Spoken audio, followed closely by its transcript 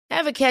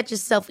Ever catch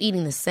yourself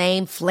eating the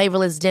same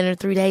flavorless dinner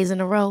 3 days in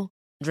a row?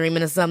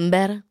 Dreaming of something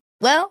better?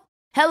 Well,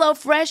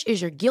 HelloFresh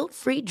is your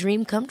guilt-free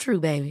dream come true,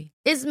 baby.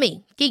 It's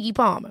me, Keke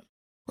Palmer.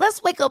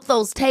 Let's wake up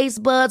those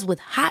taste buds with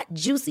hot,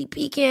 juicy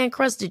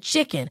pecan-crusted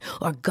chicken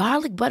or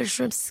garlic butter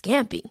shrimp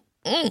scampi.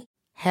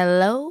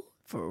 Hello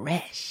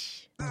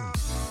Fresh.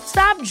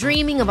 Stop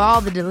dreaming of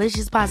all the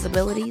delicious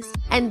possibilities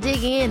and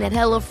dig in at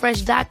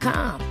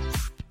HelloFresh.com.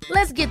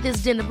 Let's get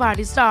this dinner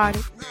party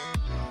started.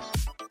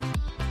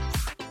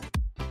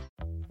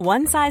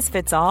 One size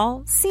fits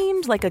all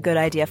seemed like a good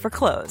idea for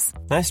clothes.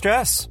 Nice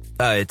dress.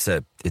 It's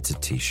a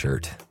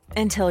t-shirt.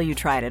 Until you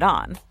tried it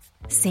on.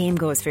 Same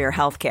goes for your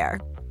healthcare.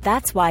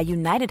 That's why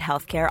United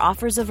Healthcare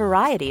offers a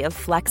variety of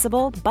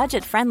flexible,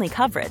 budget-friendly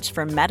coverage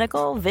for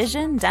medical,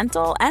 vision,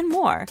 dental, and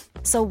more.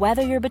 So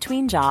whether you're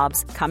between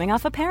jobs, coming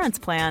off a parent's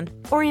plan,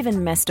 or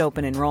even missed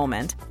open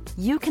enrollment,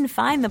 you can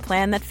find the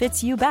plan that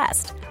fits you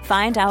best.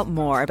 Find out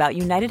more about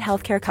United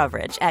Healthcare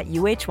coverage at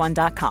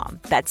uh1.com.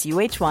 That's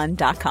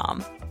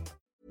uh1.com.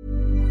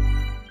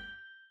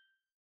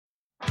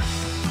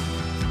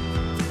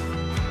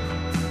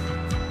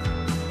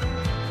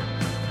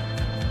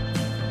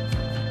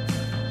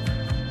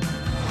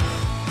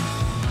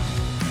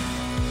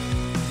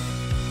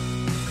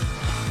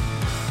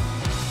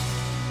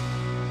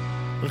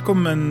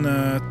 Velkommen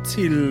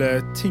til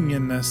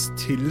Tingenes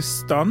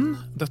tilstand.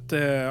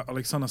 Dette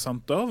Alexander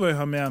Santer, hvor jeg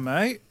har med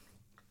meg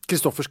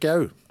Kristoffer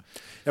Schau.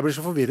 Jeg blir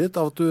så forvirret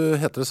av at du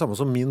heter det samme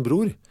som min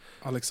bror.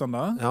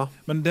 Alexander? Ja.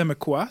 Men det med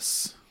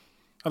KS?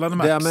 Eller er det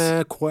Max? Det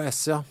med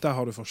KS, ja. Der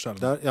har du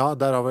forskjellen.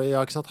 Der har vi,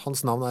 ikke sant?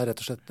 Hans navn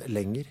rett og slett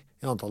lenger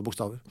i antall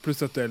bokstaver.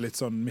 Pluss at det litt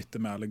sånn midt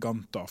mer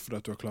elegant da, for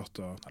at du har klart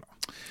å...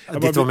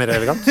 Ditt var mer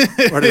elegant?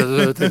 Var det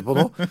det du tenkte på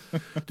nå?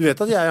 Du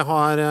vet at jeg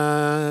har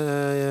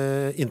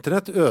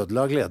internett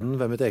ødela gleden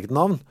ved mitt eget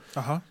navn.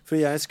 Aha. For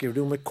jeg skriver det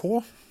jo med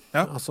K,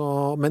 ja. Altså,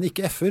 men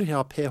ikke F-er, jeg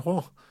har PH.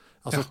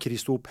 Altså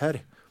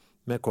Kristoffer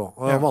med K.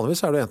 Og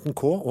vanligvis er det enten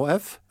K og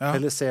F,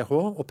 eller CH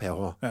og PH.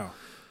 Ja.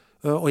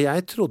 Og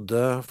jeg trodde,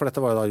 for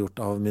dette var jo da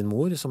gjort av min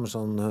mor, som en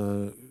sånn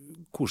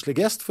koselig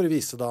gest, for å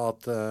vise da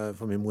at,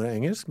 for min mor er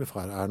engelsk, min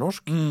far er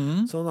norsk,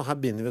 så her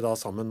binder vi da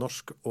sammen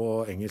norsk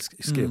og engelsk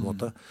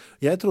skrivemåte.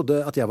 Jeg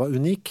trodde at jeg var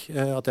unik,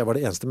 at jeg var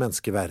det eneste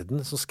mennesket i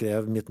verden som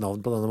skrev mitt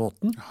navn på denne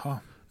måten.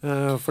 Aha.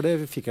 For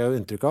det fikk jeg jo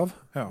inntrykk av.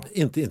 Ja.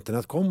 Inntil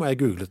internett kom, og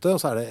jeg googlet det,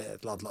 og så er det et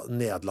eller annet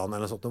Nederland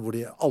eller noe sånt, hvor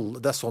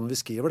det er sånn vi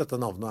skriver dette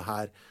navnet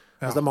her.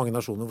 Ja. Altså det er mange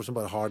nasjoner som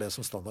bare har det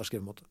som standard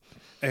skrivemåte.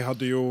 Jeg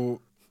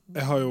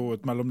har jo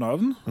et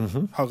mellomnavn,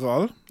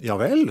 Harald. Ja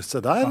vel,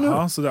 se der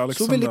nå. Så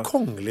veldig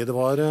kongelig det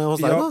var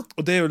hos deg da.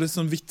 Og det er jo litt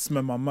sånn vits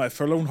med mamma. Jeg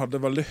føler hun hadde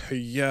veldig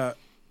høye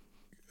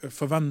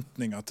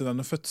forventninger til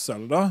denne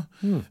fødselen da,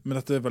 med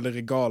dette veldig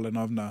regale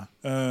navnet.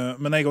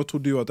 Men jeg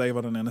trodde jo at jeg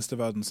var den eneste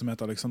i verden som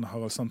heter Alexander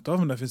Harald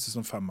Santer, men det finnes jo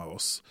sånn 5 av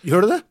oss.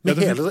 Gjør det det?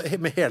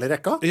 Med hele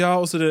rekka? Ja,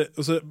 og så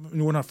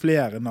noen har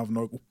flere navn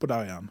oppå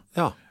der igjen.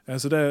 Ja.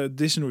 Så det er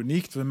ikke noe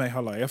unikt for meg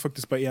heller. Jeg er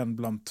faktisk bare 1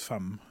 blant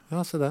 5. Ja,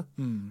 se det.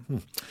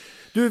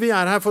 Du, vi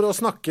er her for å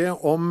snakke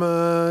om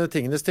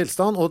tingenes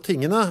tilstand, og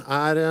tingene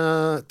er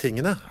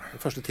tingene.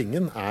 Den første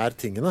tingen er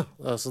tingene.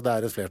 Altså, det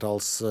er et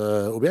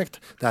flertallsobjekt.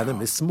 Det er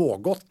nemlig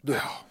smågodt, du.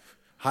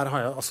 Her har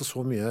jeg altså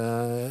så mye,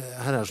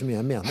 her er så mye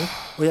jeg mener.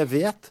 Og jeg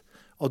vet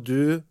at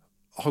du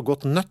har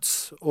gått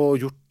nuts og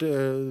gjort,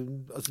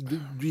 altså, du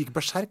gikk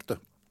berserk, du.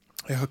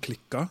 Jeg har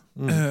klikket.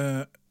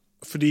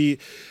 Fordi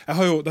jeg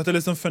har jo, dette er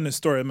litt sånn funny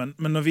story, men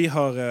når vi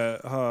har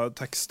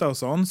tekster og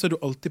sånn, så er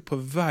du alltid på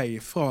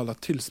vei fra eller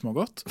til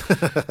smågodt.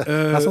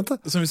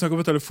 Som vi snakker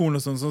på telefon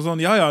og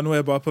sånn, ja, nå er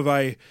jeg bare på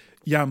vei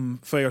hjem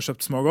for jeg har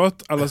kjøpt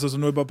smågodt, eller så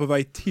nå er jeg bare på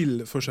vei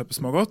til for å kjøpe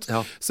smågodt.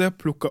 Ja. Så jeg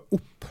plukker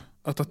opp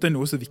at dette er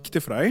noe som er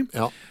viktig for deg,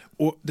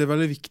 og det er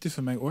veldig viktig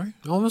for meg også.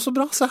 Ja, men så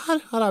bra, se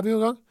her er vi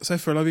jo i gang. Så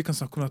jeg føler at vi kan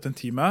snakke om dette en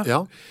time.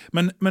 Ja.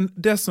 Men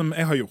det som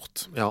jeg har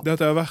gjort, det er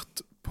at jeg har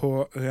vært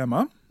på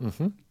Rema,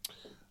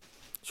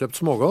 kjøpt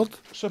smågodt.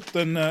 Kjøpt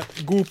en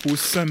god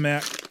pose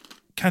med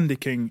Candy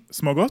King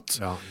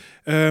smågodt. Ja.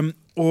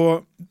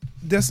 Og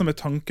det som er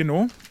tanken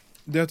nå,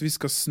 det er at vi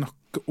skal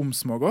snakke om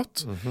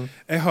smågodt.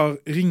 Jeg har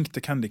ringt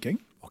til Candy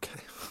King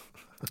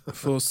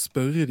for å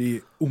spørre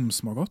de om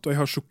smågodt, og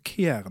jeg har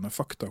sjokkerende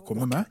fakta å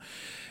komme med.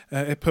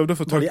 Jeg prøvde å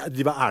få tak...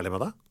 De var ærlige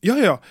med deg?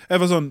 Ja.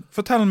 Jeg var sånn,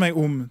 fortell meg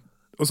om...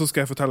 Og så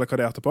skal jeg fortelle hva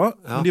det er etterpå.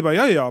 Ja. Men de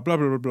bare, ja, bla,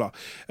 bla, bla, bla.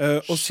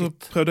 Og så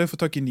prøvde jeg å få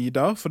tak i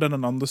Nidar, for det er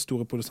den andre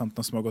store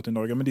produsenten som har gått i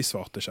Norge, men de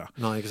svarte ikke.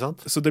 Nei, ikke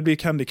sant? Så det blir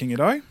Candy King i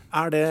dag.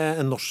 Er det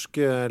en norsk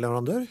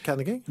leverandør,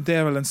 Candy King? Det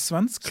er vel en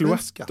svensk,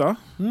 Cloetta.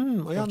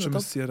 Jeg vet ikke om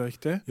jeg sier det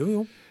riktig.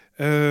 Jo.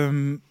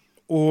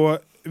 Og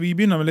vi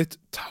begynner med litt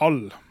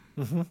tall.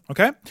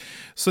 Ok?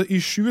 Så i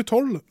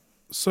 2012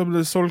 så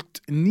ble det solgt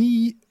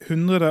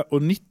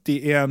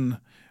 991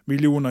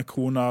 millioner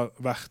kroner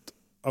verdt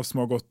av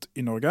smågodt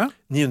i Norge.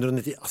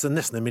 990, altså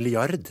nesten 1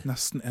 milliard.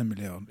 Nesten 1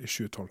 milliard i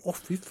 2012.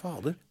 Fy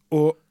fader.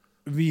 Og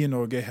vi i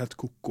Norge er helt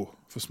koko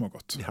for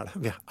smågodt. Vi er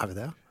det. Er vi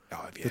det?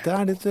 Dette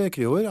litt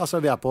kryår. Altså,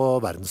 vi på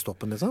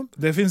verdenstoppen, liksom.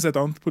 Det finnes et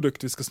annet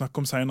produkt vi skal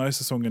snakke om senere i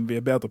sesongen vi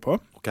bedre på.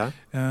 Okay.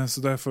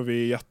 Så det får vi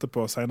gjette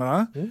på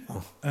senere.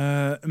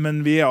 Men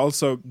vi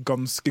altså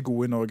ganske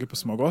gode i Norge på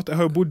smågodt. Jeg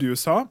har jo bodd i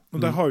USA,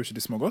 og der har jo ikke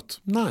de smågodt.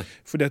 Nei.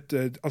 Fordi at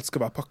alt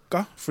skal være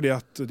pakka, fordi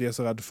at de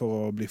så redde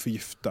for å bli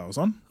forgiftet og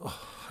sånn.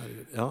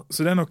 Ja.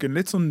 Så det nok en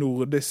litt sånn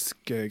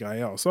nordisk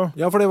greie, altså.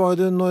 Ja, for det var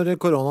jo når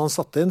koronaen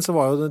satte inn, så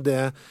var jo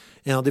det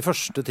en av de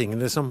første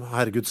tingene, liksom,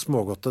 herregud,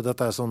 smågodtet,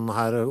 dette sånn,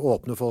 her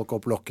åpner folk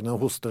opp lokkene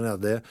og hoster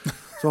nedi.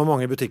 Så var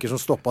mange butikker som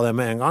stoppet det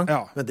med en gang.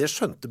 Ja. Men det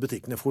skjønte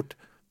butikkene fort.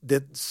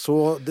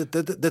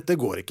 Dette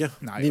går ikke.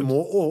 Nei, vi må,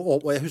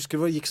 og jeg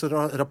husker det gikk så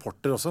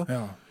rapporter også.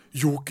 Ja.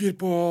 Joker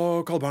på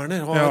Carl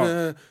Berner,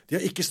 de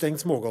har ikke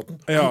stengt smågodten.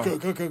 Ja,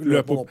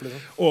 løp opp.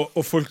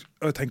 Og folk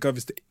tenker,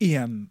 hvis det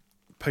en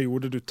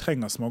periode du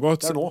trenger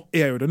smågodt, så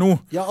jo det nå.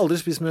 Jeg har aldri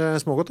spist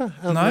med smågodt,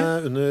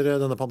 under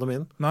denne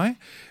pandemien. Nei.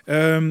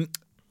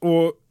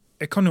 Og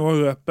jeg kan jo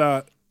også røpe,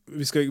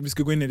 vi skal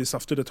gå inn i de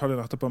saftige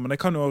detaljene etterpå, men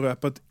jeg kan jo også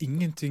røpe at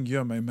ingenting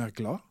gjør meg mer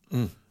glad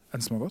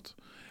enn smågodt.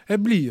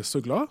 Jeg blir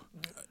så glad.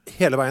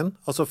 Hele veien,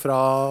 altså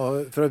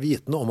fra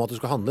vitene om at du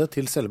skal handle,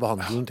 til selve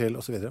handelen, til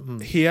og så videre.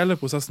 Hele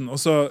prosessen.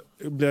 Og så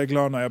blir jeg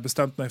glad når jeg har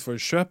bestemt meg for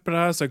å kjøpe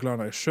det, så er jeg glad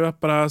når jeg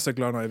kjøper det, så er jeg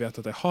glad når jeg vet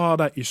at jeg har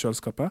det i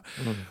kjøleskapet.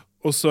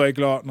 Og så er jeg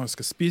glad når jeg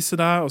skal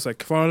spise det, og så er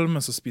jeg kvalm,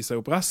 men så spiser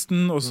jeg opp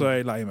resten, og så er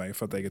jeg lei meg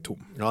for at jeg er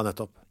tom. Ja,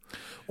 nettopp.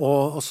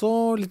 Og også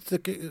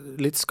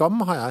litt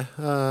skam har jeg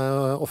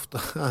ofte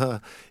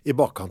i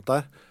bakkant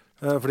der.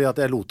 Fordi at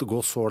jeg lot det gå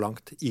så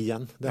langt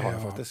igjen. Det har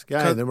jeg faktisk.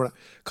 Jeg enig med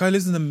det. Hva er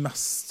liksom det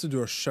meste du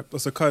har kjøpt?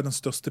 Altså, hva er den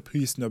største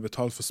prisen du har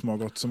betalt for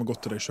smågodt som har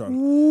gått til deg selv?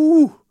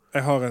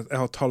 Jeg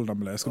har tall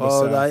nemlig. Jeg skal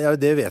bare se.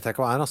 Det vet jeg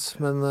ikke hva altså.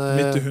 Men,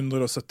 midt i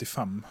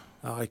 175.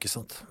 Ja, ikke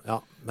sant.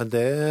 Ja, men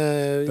det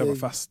var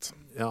fest.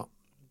 Ja,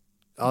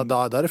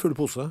 da er det full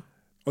pose.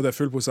 Og det er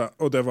full pose,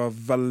 og det var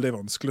veldig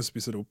vanskelig å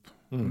spise det opp.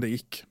 Men det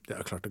gikk. Det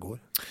er klart det går.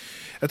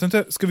 Jeg tenkte,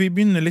 skal vi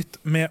begynne litt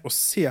med å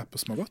se på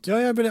smågodt? Ja,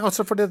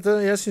 for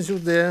jeg synes jo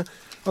det,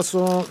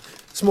 altså,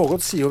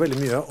 smågodt sier jo veldig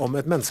mye om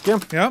et menneske.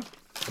 Ja.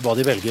 Hva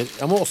de velger.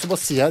 Jeg må også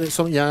bare si her,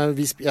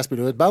 jeg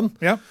spiller jo et band.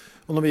 Ja.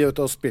 Og når vi er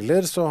ute og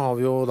spiller, så har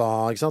vi jo da,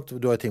 ikke sant,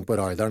 du har jo ting på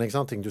rideren, ikke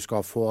sant, ting du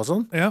skal få og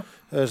sånn,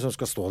 som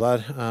skal stå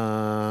der,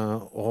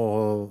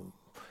 og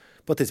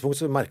på et tidspunkt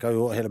så merket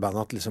jo hele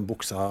bandet at liksom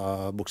buksa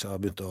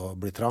begynte å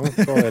bli trang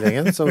på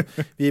gjengen, så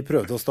vi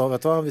prøvde å stå,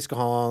 vet du hva, vi skal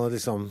ha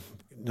liksom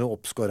noe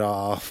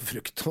oppskåret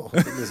frukt og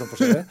liksom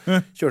forskjellig.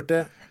 Kjørte,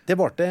 det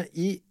varte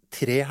i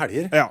 3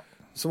 helger. Ja.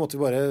 Så måtte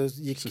vi bare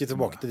gikk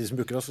tilbake til de som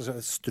booker oss, og så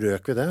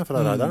strøk vi det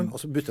fra rideren,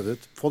 og så byttet vi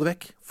ut, få det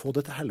vekk, få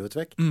det til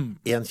helvete vekk,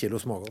 1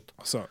 kilo smågodt.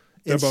 Altså,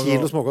 1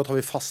 kilo smågodt har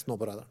vi fast nå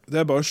på rideren.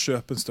 Det bare å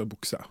kjøpe en større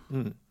bukse.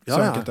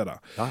 Så enkelt det.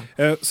 Ja.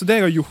 Så det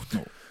jeg har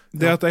gjort nå,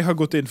 det at jeg har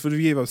gått inn, for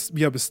vi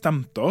har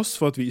bestemt oss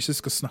for at vi ikke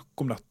skal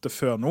snakke om dette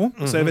før nå,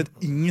 så jeg vet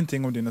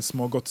ingenting om dine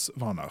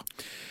smågodtsvaner.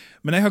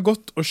 Men jeg har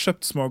gått og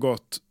kjøpt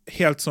smågodt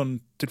helt sånn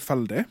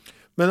tilfeldig.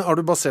 Men har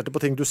du basert det på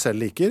ting du selv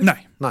liker?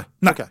 Nei.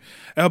 Okay.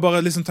 Jeg har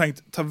bare liksom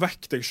tenkt, ta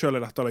vekk deg selv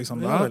i dette,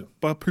 Alexander.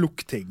 Bare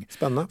plukk ting.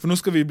 Spennende. For nå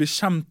skal vi bli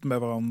kjent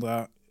med hverandre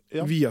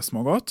via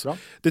smågodt. Ja.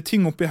 Det er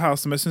ting oppi her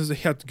som jeg synes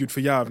er helt gud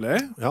for jævlig,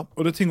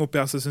 og det er ting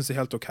oppi her som jeg synes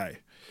er helt ok.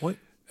 Oi.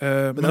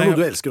 Men det er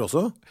noe du elsker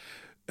også?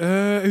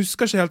 Jeg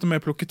husker ikke helt om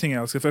jeg plukker ting jeg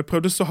elsker, for jeg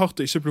prøvde så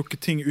hardt å ikke plukke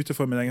ting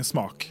utenfor min egen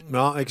smak.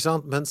 Ja, ikke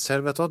sant? Men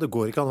selv, vet du hva, det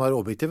går ikke an å være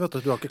objektiv, vet du.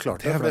 Du har ikke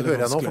klart det, for det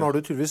hører jeg nå, for nå har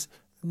du tydeligvis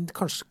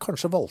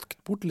kanskje valgt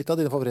bort litt av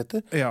dine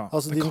favoritter. Ja,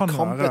 altså din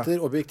kamp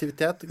etter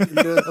objektivitet,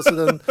 altså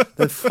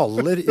den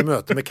faller i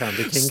møte med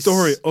Candy Kings.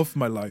 Story of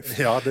my life.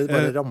 Ja, det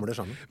bare ramler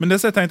sammen. Men det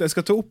som jeg tenkte, jeg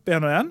skal ta opp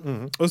en og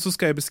en, og så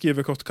skal jeg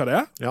beskrive kort hva det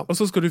er, og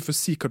så skal du få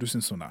si hva du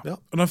synes om det. Ja.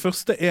 Og den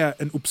første er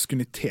en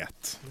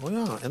obskunitet.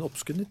 Åja, en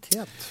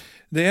obskunitet.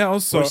 Det er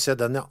altså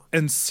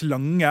en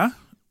slange,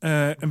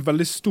 en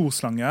veldig stor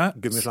slange.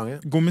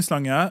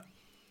 Gummislange.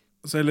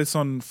 Så er det litt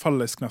sånn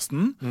fallisk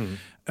nesten.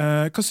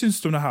 Hva synes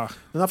du om det her?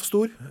 Den er for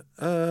stor.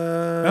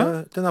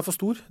 Den er for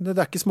stor. Det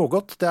er ikke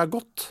smågodt, det er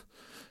godt.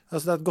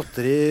 Altså det er et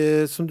godteri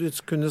som du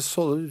kunne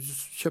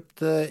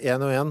kjøpt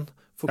 1 og 1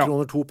 for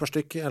kroner 2 per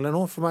stykk eller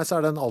noe. For meg så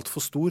er den alt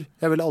for stor.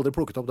 Jeg ville aldri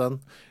plukket opp den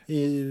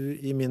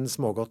i min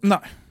smågodt.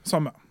 Nei,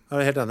 samme. Er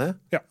du helt enig?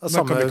 Ja,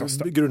 samme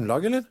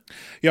grunnlag, eller?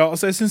 Ja,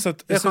 altså jeg synes at...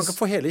 Jeg kan ikke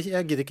få hele,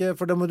 jeg gidder ikke,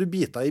 for da må du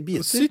bite av i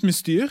biter. Sykt mye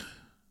styr.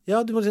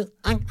 Ja, du må si...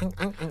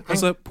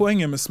 Altså,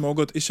 poenget med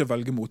smågodt ikke å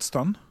velge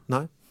motstand.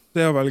 Nei.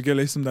 Det er å velge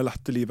liksom det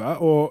lette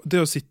livet, og det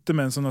å sitte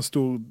med en sånn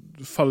stor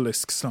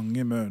fallisk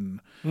slange i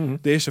munnen,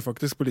 det er ikke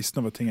faktisk på listen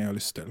over ting jeg har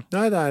lyst til.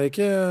 Nei,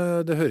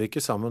 det hører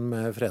ikke sammen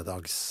med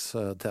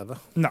fredags-TV.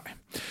 Nei.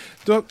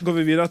 Da går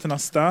vi videre til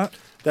neste.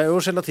 Det er jo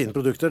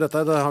gelatinprodukter,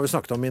 det har vi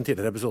snakket om i en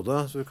tidligere episode,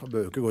 så vi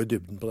bør jo ikke gå i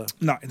dybden på det.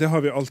 Nei, det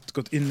har vi alt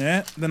gått inn i.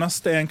 Det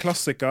neste er en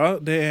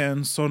klassiker, det er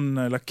en sånn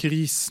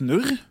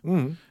lakrissnurr.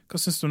 Hva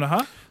synes du om det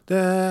her?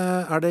 Det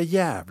er det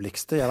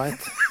jævligste jeg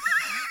vet.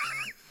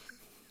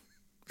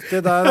 Det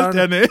der er...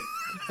 Helt enig.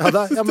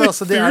 Ja, men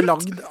altså,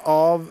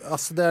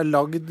 det er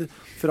lagd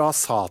fra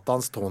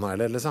satans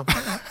tånegler, liksom.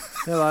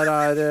 Det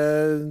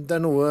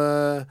er noe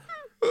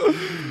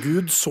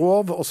Gud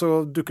sov, og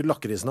så dukker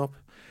lakkrisen opp.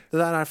 Det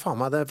der faen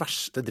meg det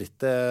verste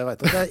drittet jeg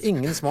vet om. Det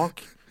ingen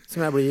smak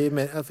som jeg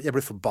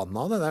blir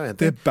forbanna av det.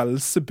 Det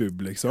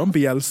Belzebub, liksom.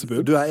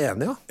 Beelzebub. Du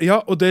enig, ja? Ja,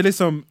 og det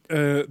liksom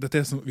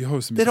dette sånn, vi har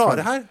jo så mye det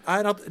rare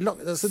her at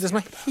det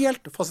som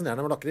helt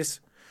fascinerende med lakris,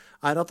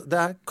 at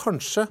det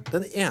kanskje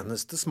den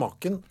eneste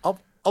smaken av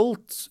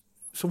alt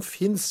som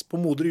finnes på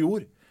moder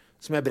jord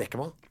som jeg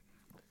brekker meg av.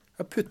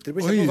 Jeg putter på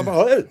kjøttet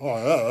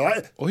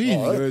og Oi,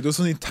 det var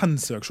sånn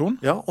intens reaksjon.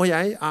 Ja, og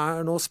jeg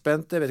nå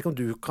spent. Jeg vet ikke om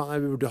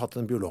jeg burde hatt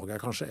en biolog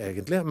her kanskje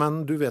egentlig,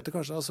 men du vet det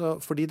kanskje, altså,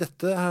 fordi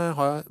dette har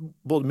jeg,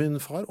 både min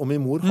far og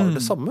min mor har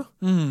det samme.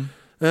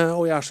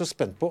 Og jeg så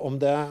spent på om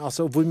det,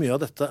 altså hvor mye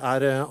av dette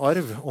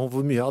arv, og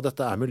hvor mye av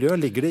dette miljø.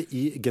 Ligger det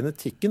i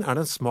genetikken?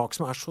 Det en smak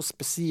som så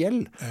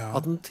spesiell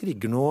at den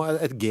trigger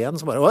et gen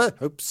som bare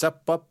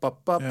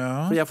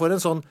For jeg får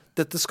en sånn,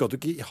 dette skal du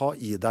ikke ha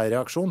i deg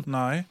reaksjon.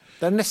 Nei.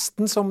 Det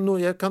nesten som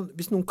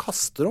hvis noen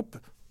kaster opp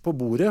på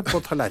bordet,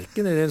 på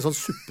tallerken, eller en sånn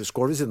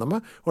suppeskål ved siden av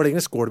meg, og legger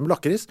en skål med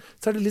lakris,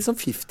 så det litt sånn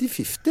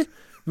 50-50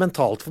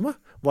 mentalt for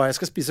meg, hva jeg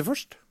skal spise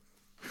først.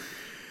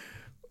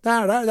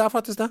 Det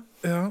faktisk det.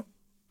 Ja.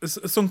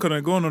 Sånn kan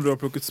det gå når du har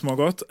plukket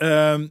smågodt.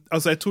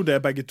 Altså, jeg tror det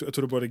begge to. Jeg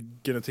tror det er både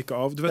genetikk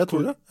og av. Du vet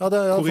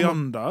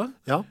koriander?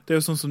 Ja. Det er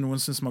jo sånn som noen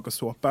synes smaker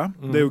såpe.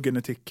 Det er jo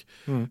genetikk.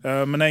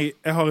 Men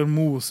jeg har en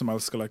mor som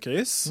elsker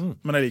lakris,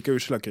 men jeg liker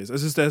jo ikke lakris.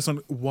 Jeg synes det er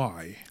sånn,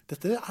 why?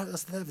 Det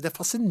er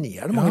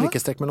fascinerende mange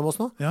likhetstrekk mellom oss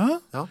nå. Ja.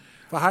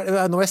 For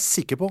her, nå er jeg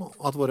sikker på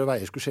at våre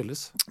veier skulle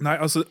skilles. Nei,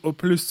 altså, og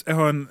pluss, jeg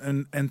har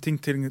en ting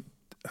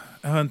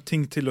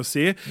til å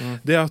si.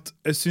 Det at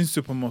jeg synes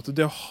jo på en måte,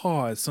 det å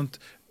ha et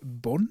sånt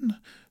bånd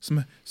som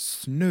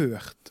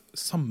snørt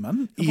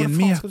sammen i en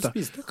meter.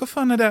 Hva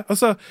faen det?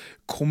 Altså,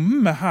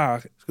 komme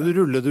her. Skal du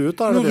rulle det ut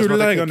da? Nå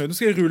ruller jeg den ut. Nå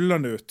skal jeg rulle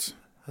den ut.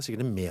 Det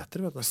sikkert en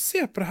meter, vet du.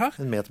 Se på det her.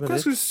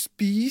 Hvordan skal du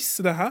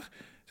spise det her?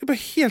 Det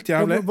bare helt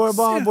jævlig.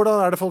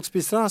 Hvordan det folk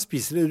spiser det?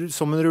 Spiser de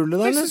som en rulle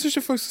da, eller? Jeg synes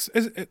ikke folk...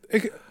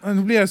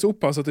 Nå blir jeg så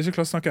opphatt at jeg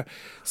ikke klarer å snakke.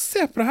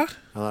 Se på det her.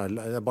 Ja,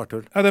 det bare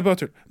tull. Ja, det bare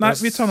tull. Nei,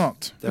 vi tar noe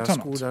annet. Det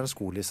en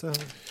skolisse.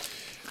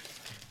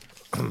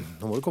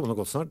 Nå må det komme noe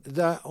godt snart.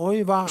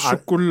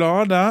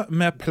 Sjokolade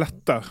med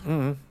pletter.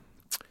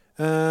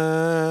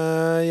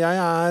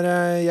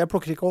 Jeg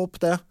plukker ikke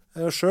opp det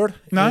selv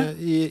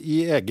i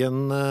egen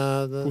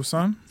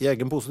pose. I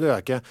egen pose, det gjør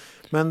jeg ikke.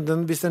 Men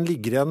hvis den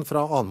ligger igjen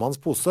fra annenmanns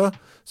pose,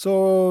 så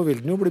vil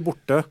den jo bli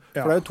borte.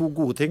 For det er jo to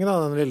gode ting, da,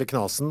 den lille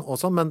knasen og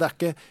sånn, men det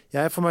ikke...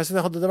 For meg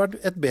så hadde det vært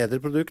et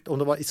bedre produkt om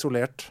det var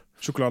isolert.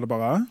 Sjokolade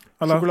bare?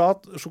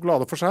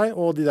 Sjokolade for seg,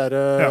 og de der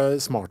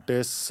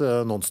Smarties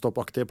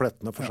non-stop-aktige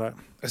plettene for seg.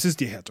 Jeg synes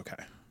de er helt ok.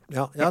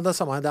 Ja, det er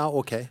samme, det er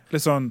ok.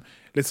 Litt sånn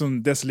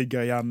det som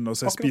ligger igjen, og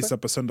så jeg spiser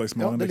på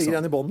søndagsmorgen. Ja, det ligger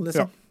igjen i bånden,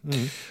 liksom.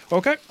 Ja.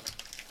 Ok.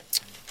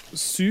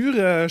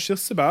 Sure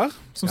kirsebær,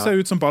 som ser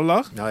ut som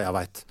baller. Ja, jeg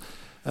vet.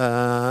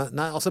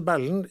 Nei, altså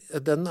ballen,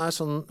 den er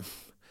sånn...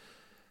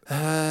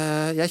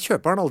 jeg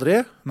kjøper den aldri.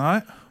 Nei.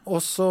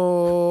 Og så...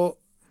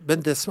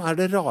 Men det som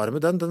det rare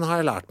med den har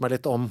jeg lært meg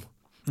litt om.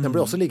 Den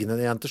blir også liggende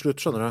igjen til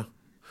slutt, skjønner du.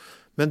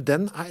 Men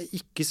den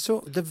ikke så...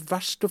 Det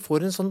verste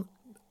får en sånn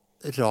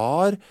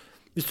rar...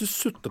 Hvis du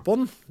sutter på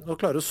den, og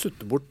klarer å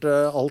sutte bort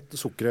alt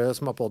sukkeret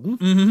som på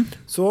den,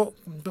 så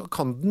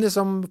kan den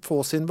liksom få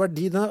sin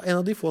verdi. Den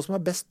en av de få som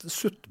best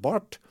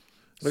suttbart.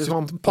 Liksom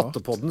man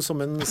patter på den som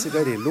en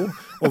sigarillo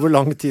over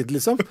lang tid,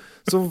 liksom.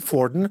 Så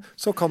får den...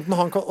 Så kan den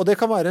ha en... Og det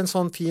kan være en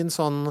sånn fin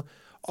sånn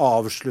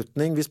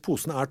avslutning hvis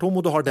posen tom,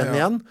 og du har den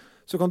igjen.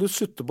 Så kan du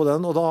sutte på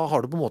den, og da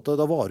har du på en måte,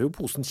 da varer jo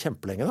posen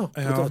kjempelenge da.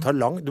 Det tar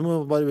du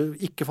må bare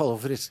ikke falle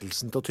for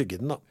fristelsen til å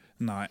tygge den da.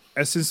 Nei,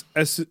 jeg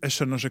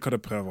skjønner ikke hva det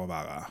prøver å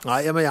være.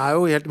 Nei, men jeg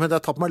jo helt, men det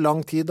har tatt meg lang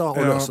tid da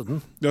å løse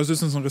den. Det er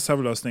også en sånn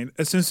reserveløsning.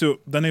 Jeg synes jo,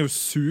 den er jo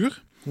sur.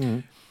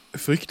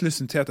 Fryktelig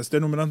syntetisk. Det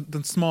er noe med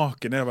den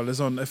smaken veldig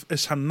sånn, jeg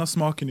kjenner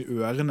smaken i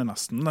ørene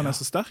nesten, den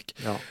så sterk.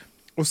 Ja.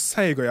 Og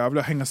seig og jævlig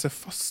og henger seg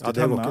fast i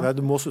tennene. Nei,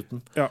 du må sutte den.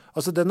 Ja.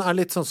 Altså, den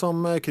litt sånn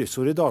som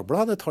kryssord i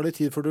Dagbladet. Det tar litt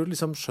tid før du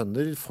liksom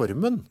skjønner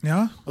formen.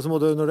 Ja. Altså,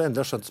 når du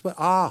endelig har skjønt, så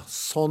bare,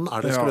 sånn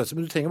det skal løse.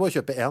 Men du trenger bare å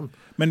kjøpe en.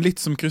 Men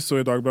litt som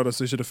kryssord i Dagbladet,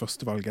 så er ikke det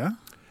første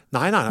valget?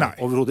 Nei.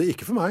 Overhodet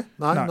ikke for meg.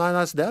 Nei,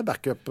 så det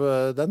backup.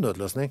 Det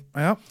nødløsning.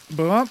 Ja,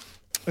 bra.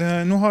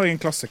 Nå har jeg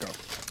en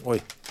klassiker.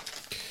 Oi.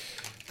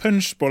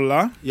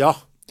 Punchbolle. Ja.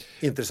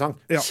 Interessant.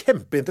 Ja.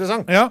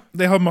 Kjempeinteressant. Ja,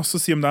 det har masse å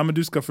si om det, men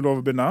du skal få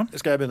lov å begynne.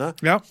 Skal jeg begynne?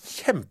 Ja.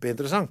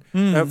 Kjempeinteressant.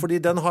 Fordi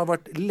den har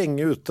vært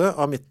lenge ute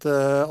av mitt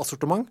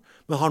assortiment,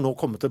 men har nå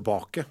kommet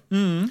tilbake.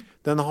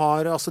 Den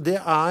har, altså det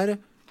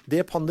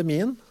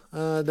pandemien,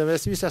 det vil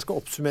si hvis jeg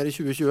skal oppsummere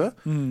 2020,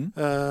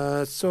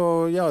 så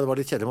ja, det var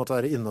litt kjedelig med å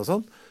være inne og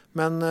sånn,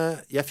 men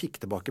jeg fikk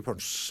tilbake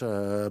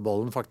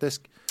punchbollen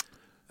faktisk,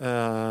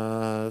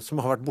 som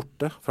har vært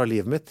borte fra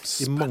livet mitt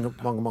i mange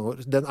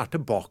år. Den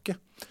tilbake.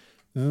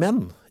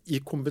 Men i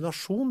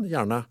kombinasjon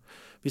gjerne,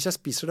 hvis jeg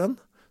spiser den,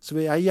 så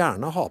vil jeg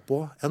gjerne ha på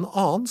en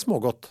annen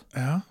smågodt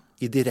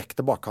i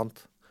direkte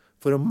bakkant,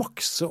 for å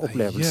makse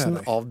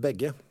opplevelsen av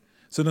begge.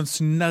 Så det en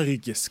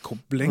synergisk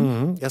kobling?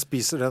 Jeg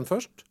spiser den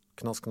først,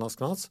 knas,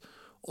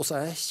 og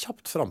så jeg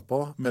kjapt frempå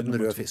med den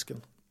røde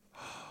fisken.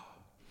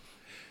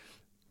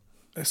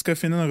 Skal jeg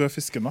finne den røde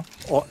fisken da?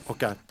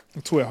 Ok.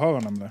 Jeg tror jeg har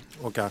den nemlig.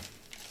 Ok.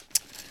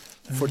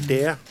 For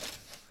det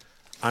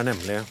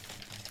nemlig,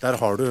 der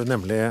har du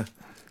nemlig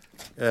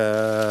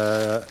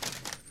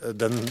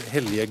den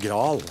hellige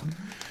gral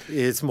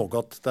i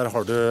smågodt. Der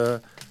har du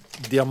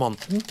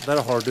diamanten,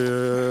 der har du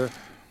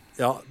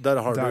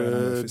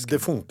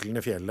det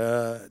funklende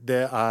fjellet.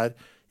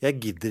 Jeg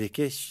gidder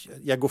ikke,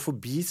 jeg går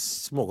forbi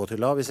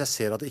smågodthylla hvis jeg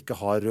ser at det ikke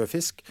har rød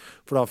fisk,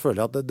 for da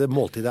føler jeg at det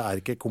måltidet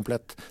ikke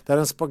komplett. Det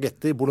en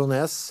spagetti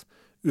bolognese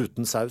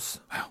uten saus.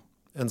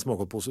 En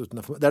smågodtpose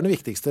uten. Det den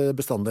viktigste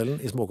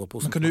bestanddelen i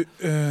smågodtposen. Men kan du,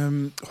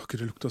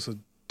 det lukter så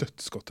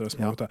dødsgodt det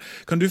smågodtet.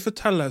 Kan du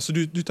fortelle, så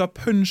du tar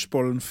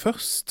punchbollen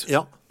først,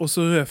 og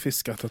så rød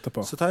fisk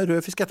etterpå? Så tar jeg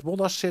rød fisk etterpå,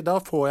 da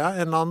får jeg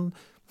en eller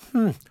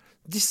annen,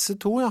 disse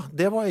to,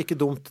 det var ikke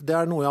dumt. Det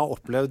noe jeg har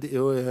opplevd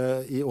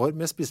i år,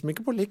 men jeg spiser dem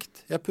ikke på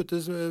likt. Jeg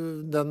putter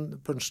den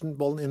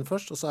punchbollen inn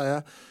først, og så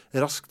jeg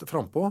raskt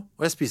frempå.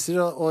 Og jeg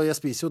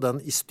spiser jo den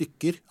i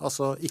stykker,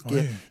 altså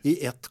ikke i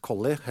ett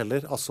kolli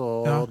heller, altså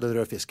den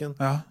røde fisken.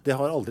 Det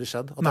har aldri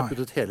skjedd, at jeg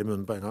puttet hele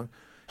munnen på en gang.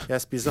 Jeg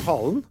spiser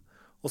halen,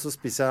 og så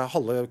spiser jeg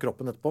halve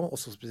kroppen etterpå, og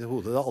så spiser jeg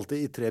hodet. Det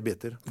alltid i 3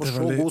 biter. For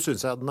så god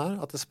synes jeg den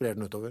at jeg sprer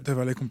den utover. Det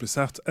veldig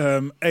komplisert.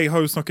 Jeg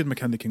har jo snakket med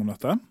Candy King om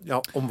dette. Ja,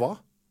 om hva?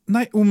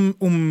 Nei,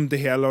 om det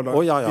hele.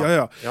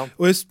 Ja.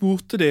 Og jeg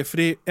spurte det,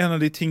 fordi en av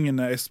de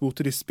tingene jeg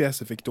spurte de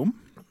spesifikt om,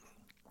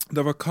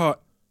 det var hva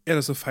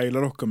det som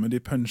feiler dere med de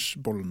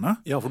punchbollene?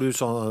 Ja, for du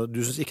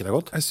synes ikke det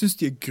godt? Jeg synes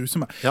de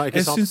grusomme. Ja,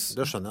 ikke sant?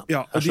 Det skjønner jeg.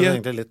 Jeg skjønner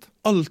egentlig litt.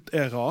 Alt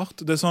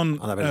rart. Det sånn,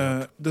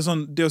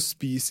 det å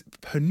spise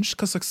punch,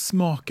 hva slags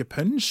smak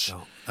punch?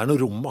 Ja. Det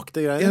noe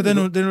romaktig greier. Ja, det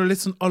er noe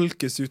litt sånn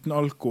alkes uten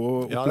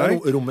alko-opplegg. Ja, det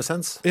noe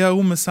romessens. Ja,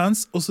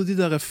 romessens. Og så de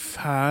der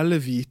fæle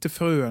hvite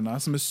frøene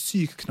som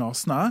sykt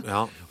knasende.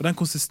 Ja. Og den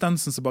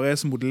konsistensen som bare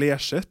så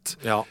modellershit.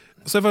 Ja.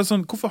 Så jeg var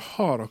sånn, hvorfor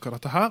har dere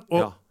dette her?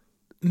 Og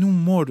nå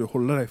må du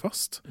holde deg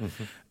fast.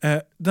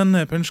 Denne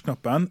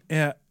punchknappen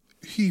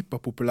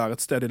hyperpopulær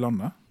et sted i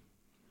landet.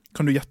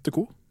 Kan du gjette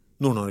hvor?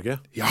 Nord-Norge.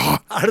 Ja!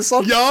 Det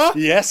sant? Ja!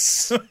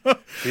 Yes!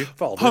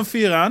 Han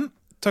fyren,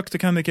 takk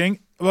til Candy King,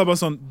 var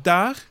bare sånn,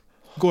 der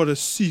går det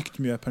sykt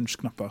mye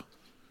punchknapper.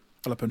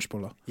 Eller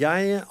punchboller.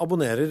 Jeg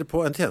abonnerer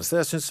på en tjeneste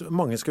jeg synes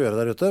mange skal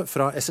gjøre der ute,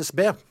 fra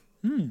SSB.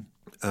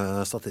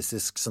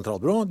 Statistisk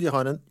sentralbyrå. De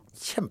har en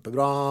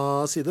kjempebra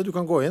side. Du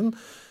kan gå inn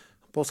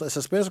på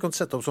SSB, så kan du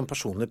sette opp som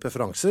personlige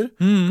preferanser.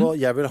 Og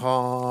jeg vil ha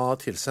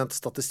tilsendt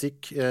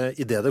statistikk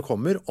i det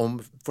kommer om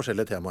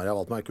forskjellige temaer. Jeg har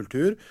valgt meg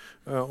kultur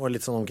og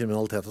litt sånn om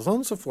kriminalitet og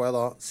sånn, så får jeg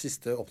da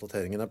siste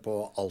oppdateringene på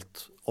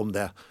alt om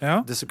det.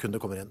 Ja. Det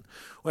sekundet kommer inn.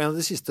 Og en av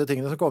de siste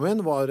tingene som kom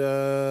inn var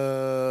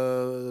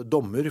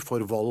dommer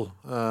for vold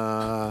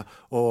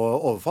og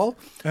overfall.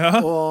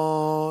 Ja.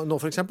 Og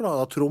nå for eksempel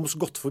har Troms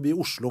gått forbi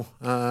Oslo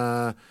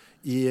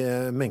i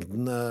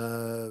mengden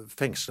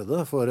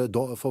fengslede for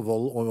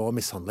vold og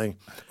mishandling.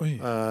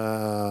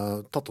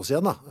 Tatt oss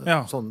igjen da. Ja.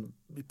 Sånn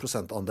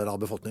prosentandel av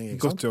befolkningen.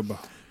 Ikke sant? Godt jobba.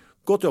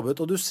 Godt jobbet,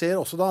 og du ser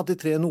også da at de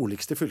 3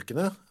 nordligste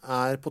fylkene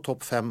på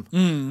topp 5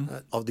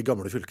 av de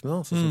gamle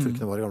fylkene, sånn som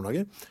fylkene var i gamle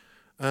dager.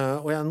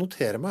 Og jeg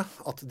noterer meg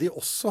at de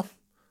også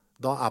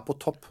da på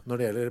topp når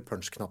det gjelder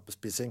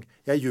punchknappespising.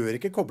 Jeg gjør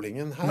ikke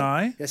koblingen her.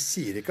 Nei. Jeg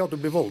sier ikke at du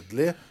blir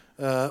voldelig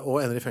og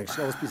ender i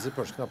fengsel av å spise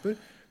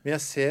punchknapper. Men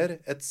jeg ser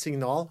et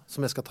signal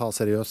som jeg skal ta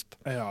seriøst.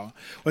 Ja,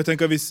 og jeg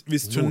tenker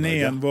hvis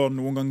turneen vår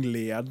noen gang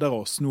leder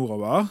oss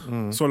nordover,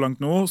 så langt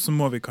nå, så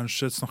må vi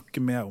kanskje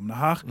snakke mer om det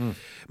her.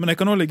 Men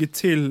jeg kan også legge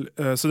til...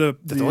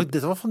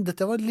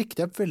 Dette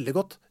likte jeg veldig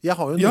godt. Jeg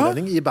har jo en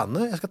nordlending i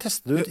bandet. Jeg skal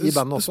teste det ut i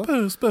bandet også.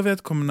 Spør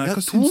vedkommende.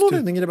 Jeg har 2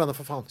 nordlendinger i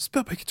bandet, for faen.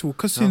 Spør begge 2.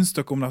 Hva syns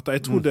dere om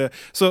dette? Jeg tror det...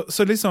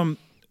 Så liksom...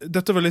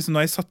 Dette var liksom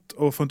når jeg satt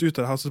og fant ut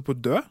av det her, så på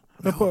å dø.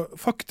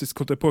 Faktisk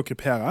holdt jeg på å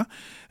krypere.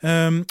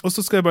 Og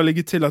så skal jeg bare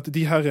legge til at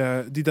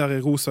de der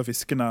rosa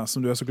fiskene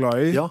som du så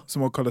glad i,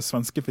 som også kalles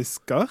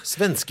svenskefisker.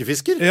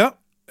 Svenskefisker? Ja.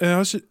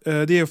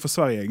 De jo for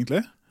Sverige,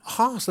 egentlig.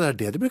 Aha, så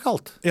det det de blir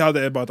kalt? Ja,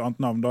 det bare et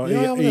annet navn da.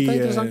 Ja, men dette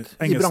interessant.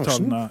 I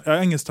bransjen?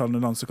 Ja, engelsktalende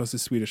land som kalles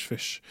Swedish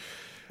Fish.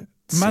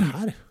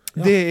 Men...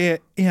 Det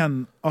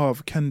en av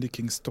Candy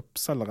Kings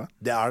toppselgere.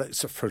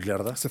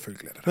 Selvfølgelig det.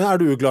 Selvfølgelig det.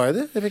 Men du glad i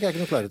det? Det fikk jeg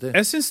ikke noe klarhet i.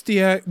 Jeg synes de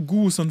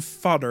god sånn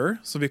fodder,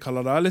 som vi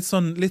kaller det.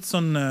 Litt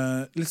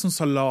sånn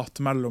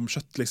salat mellom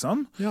kjøtt,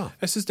 liksom. Ja.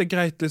 Jeg synes det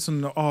greit litt sånn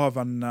å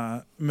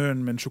avvenne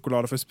munnen min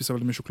sjokolade, for jeg spiser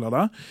veldig mye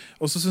sjokolade.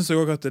 Og så synes jeg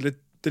også at det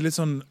er litt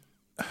sånn...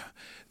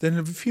 Det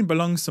en fin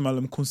balanse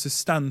mellom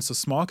konsistens og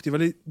smak. De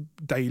veldig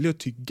deilige å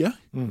tygge.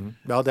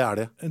 Ja, det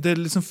det. Det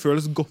liksom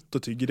føles godt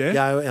å tygge det.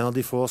 Jeg jo en av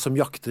de få som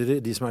jakter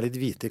de som litt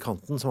hvite i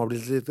kanten, som har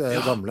blitt litt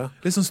gamle.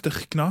 Litt sånn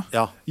størkna.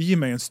 Ja. Gi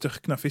meg en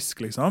størkna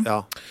fisk, liksom.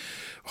 Ja.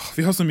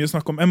 Vi har så mye å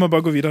snakke om. Jeg må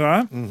bare gå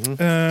videre.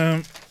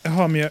 Jeg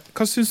har mye.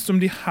 Hva synes du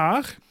om de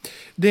her?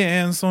 Det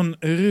en sånn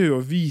rød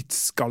og hvit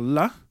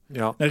skalle.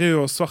 Ja.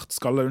 Rød og svart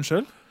skalle,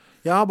 unnskyld.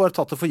 Jeg har bare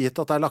tatt det for gitt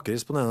at det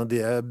lakris på den ene av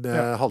de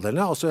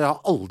halvdelene, og så jeg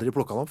har aldri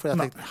plukket den opp, for jeg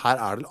tenkte, her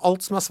det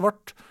alt som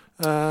svart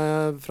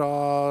fra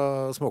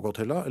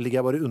smågodthylla, ligger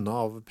jeg bare unna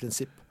av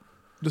prinsipp.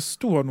 Det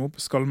står noe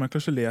på skallen, men jeg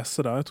kan ikke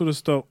lese det. Jeg tror det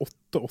står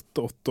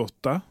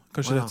 8888.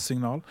 Kanskje det er et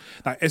signal.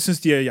 Nei, jeg synes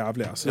de er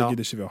jævlige, så det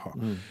gidder ikke vi å ha.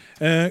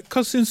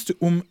 Hva synes du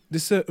om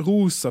disse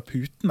rosa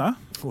putene?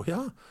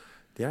 Ja,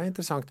 det er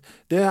interessant.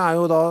 Det er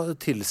jo da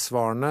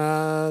tilsvarende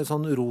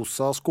sånn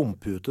rosa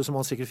skumpute som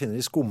man sikkert finner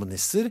i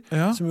skumnisser,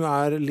 som jo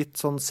er litt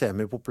sånn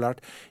semipopulært.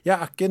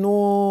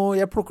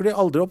 Jeg plukker de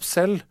aldri opp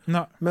selv,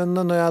 men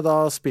når jeg da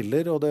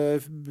spiller, og det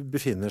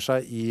befinner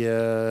seg i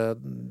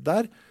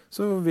der,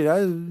 så vil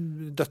jeg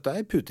døtte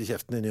ei pute i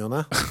kjeften i ny og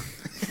ne.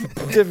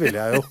 Det vil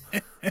jeg jo.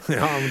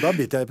 Ja, men da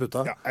biter jeg i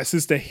puta. Ja, jeg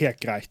synes det er helt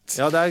greit.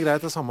 Ja, det er greit,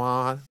 det samme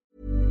her.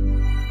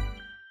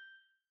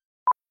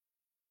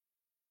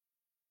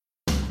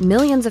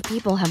 Millions of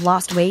people have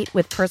lost weight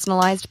with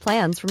personalized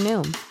plans from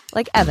Noom.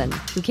 Like Evan,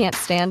 who can't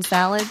stand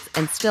salads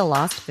and still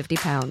lost 50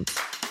 pounds.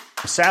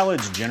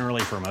 Salads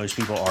generally for most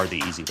people are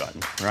the easy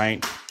button,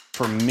 right?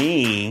 For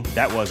me,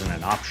 that wasn't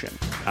an option.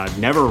 I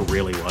never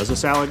really was a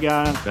salad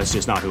guy. That's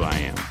just not who I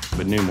am.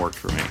 But Noom worked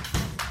for me.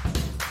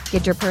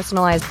 Get your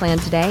personalized plan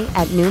today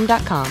at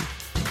Noom.com.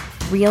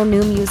 Real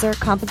Noom user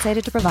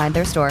compensated to provide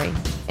their story.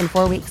 In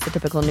 4 weeks, the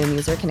typical Noom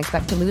user can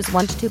expect to lose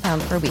 1 to 2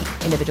 pounds per week.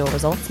 Individual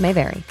results may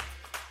vary.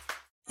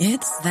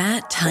 It's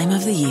that time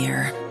of the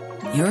year.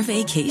 Your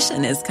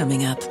vacation is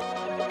coming up.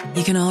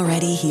 You can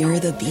already hear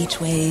the beach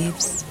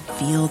waves,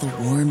 feel the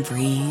warm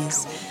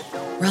breeze,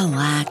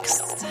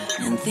 relax,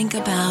 and think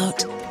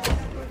about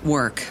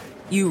work.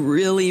 You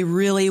really,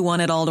 really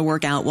want it all to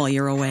work out while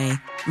you're away.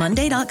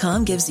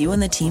 Monday.com gives you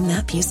and the team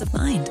that peace of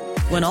mind.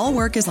 When all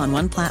work is on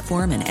one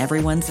platform and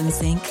everyone's in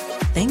sync,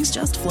 things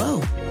just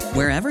flow.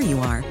 Wherever you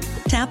are,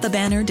 tap the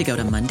banner to go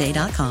to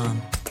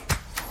Monday.com.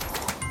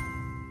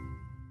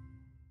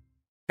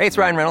 Hey, it's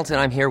Ryan Reynolds,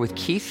 and I'm here with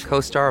Keith,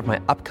 co-star of my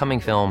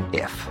upcoming film,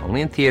 If, only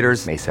in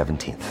theaters May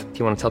 17th. Do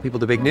you want to tell people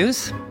the big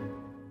news?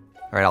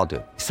 All right, I'll do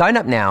it. Sign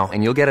up now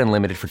and you'll get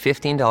unlimited for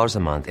 $15 a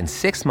month and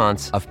 6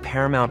 months of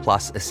Paramount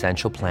Plus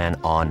Essential Plan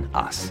on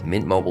us.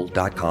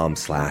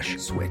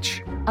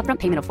 MintMobile.com/switch. Upfront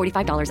payment of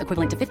 $45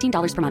 equivalent to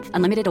 $15 per month.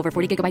 Unlimited over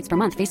 40 gigabytes per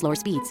month. Face lower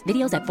speeds.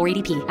 Videos at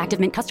 480p. Active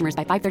Mint customers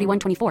by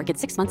 531.24 get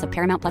 6 months of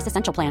Paramount Plus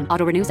Essential Plan.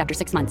 Auto renews after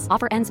 6 months.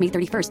 Offer ends May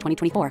 31st,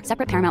 2024.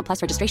 Separate Paramount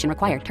Plus registration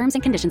required. Terms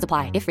and conditions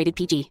apply if rated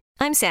PG.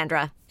 I'm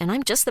Sandra, and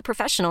I'm just the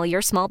professional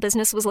your small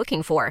business was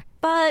looking for.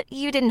 But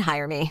you didn't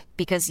hire me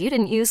because you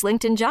didn't use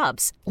LinkedIn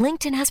Jobs.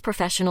 LinkedIn has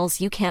professionals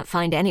you can't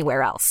find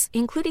anywhere else,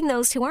 including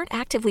those who aren't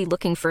actively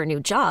looking for a new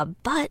job,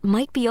 but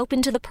might be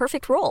open to the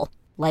perfect role,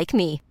 like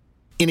me.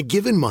 In a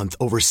given month,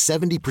 over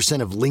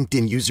 70% of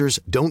LinkedIn users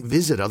don't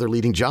visit other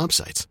leading job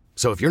sites.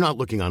 So if you're not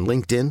looking on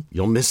LinkedIn,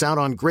 you'll miss out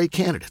on great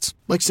candidates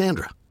like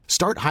Sandra.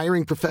 Start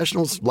hiring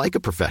professionals like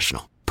a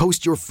professional.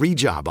 Post your free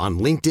job on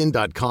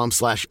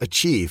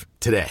linkedin.com/achieve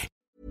today.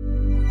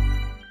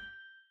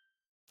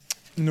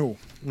 Nå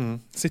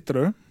sitter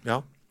du.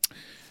 Ja.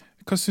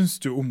 Hva syns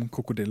du om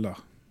krokodiller?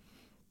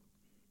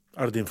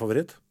 Er det din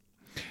favoritt?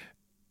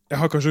 Jeg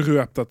har kanskje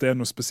røpt at det er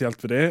noe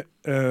spesielt ved det,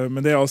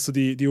 men det er altså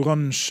de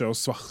oransje og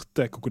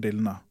svarte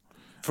krokodillene.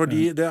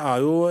 Fordi det er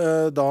jo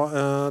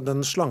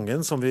den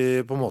slangen som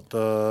vi på en måte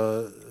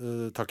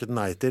takket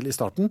nei til i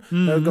starten.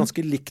 Det er jo et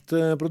ganske likt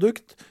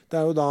produkt. Det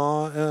er jo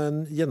da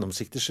en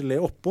gjennomsiktig gelé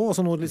oppå, og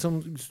så noe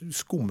liksom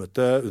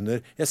skummete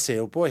under. Jeg ser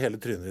jo på hele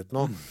trynet ditt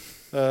nå.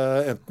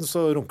 Enten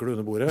så runker du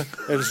under bordet,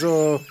 eller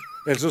så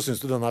synes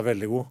du den er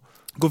veldig god.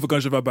 Hvorfor kan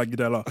ikke være begge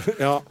deler?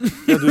 Ja,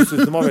 du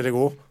synes den var veldig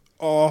god.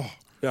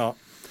 Ja.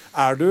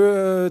 Er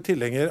du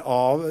tilhenger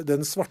av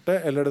den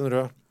svarte eller den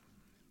røde?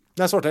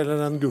 Nei, svarte eller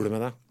den gule,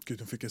 mener jeg. Gud,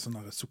 nå fikk jeg sånn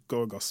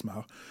sukkerorgasme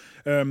her.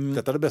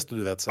 Dette er det beste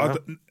du vet, sier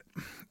jeg.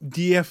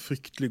 De er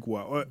fryktelig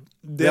gode. Og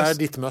det er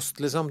ditt must,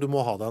 liksom. Du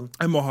må ha den.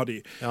 Jeg må ha de.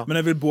 Ja. Men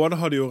jeg vil både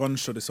ha de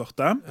oransje og de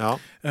svarte. Ja.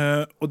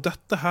 Og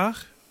dette her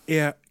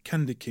er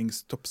Candy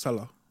Kings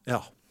toppseller.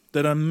 Ja. Det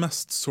er den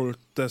mest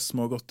solgte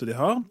smågodte de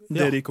har.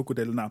 Det er de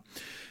krokodillene.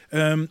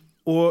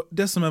 Og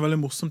det som er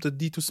veldig morsomt er at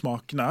de to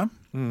smakene,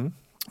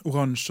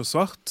 oransje og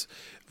svart,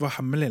 var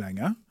hemmelig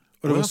lenge.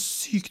 Og det var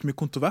sykt mye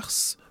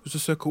kontrovers hvis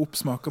du søker opp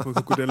smaker på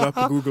krokodiller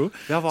på Google.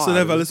 Så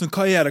det er veldig sånn,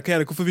 hva er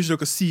det? Hvorfor vil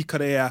ikke dere si hva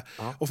det er?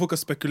 Og folk har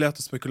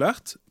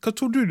spekulert. Hva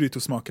tror du de to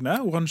smakene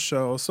er? Oransje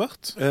og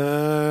svart?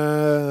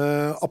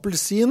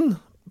 Appelsin.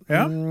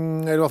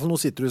 Eller i hvert fall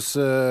noe sitrus.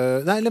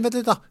 Nei, vent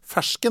litt da.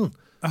 Fersken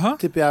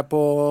tipper jeg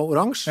på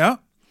oransje. Ja.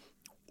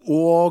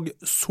 Og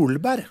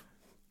solbær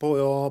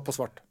på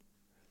svart.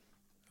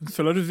 Jeg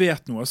føler du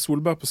vet noe.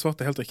 Solbær på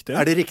svart er helt riktig.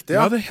 Er det riktig,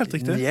 ja? Ja, det er helt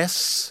riktig. Yes.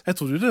 Jeg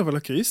trodde det var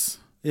lakris.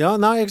 Ja,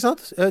 nei, ikke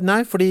sant?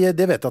 Nei, fordi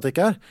det vet jeg at det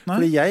ikke er. Nei?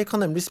 Fordi jeg kan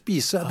nemlig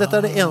spise. Dette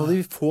er det ene av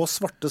de få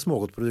svarte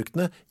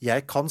smågodtproduktene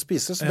jeg kan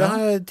spise. Så det har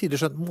jeg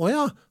tidligere skjønt.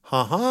 Åja,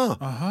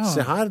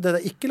 se her, det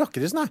er ikke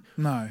lakris, nei.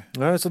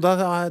 Så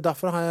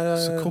derfor har jeg...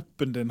 Så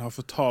kroppen din har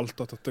fortalt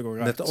at dette går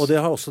greit. Og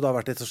det har også da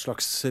vært et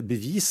slags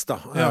bevis da,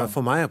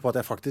 for meg på at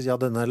jeg faktisk,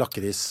 denne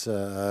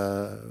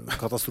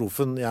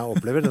lakriskatastrofen jeg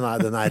opplever,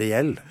 den er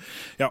reell.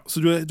 Ja,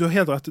 så du har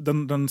helt rett.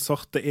 Den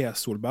svarte er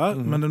solbær,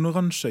 men den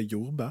oransje er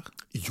jordbær.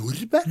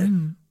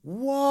 Jordbær?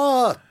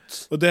 What?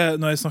 Og det,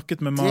 når jeg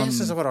snakket med mannen... Det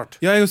synes jeg var rart.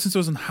 Ja, jeg synes det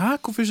var sånn, hæ,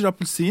 hvorfor ikke det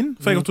appelsin?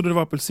 For jeg trodde det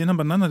var appelsin, han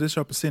bare, nei, det er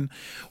ikke appelsin.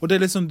 Og det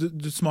er liksom,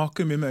 du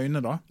smaker mye med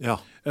øynene da. Ja.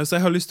 Så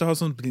jeg har lyst til å ha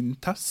sånn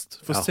blindtest,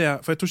 for å se,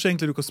 for jeg tror ikke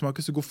egentlig du kan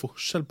smake så god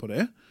forskjell på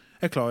det.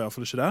 Jeg klarer i hvert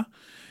fall ikke det.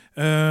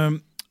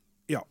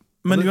 Ja,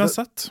 men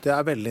uansett. Det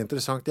er veldig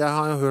interessant. Jeg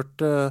har jo hørt...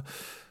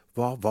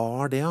 Hva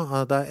var det?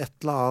 Ja? Det er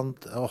et eller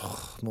annet...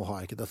 nå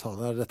har jeg ikke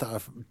detaljer. Dette er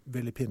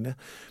veldig pinlig.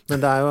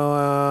 Men det er jo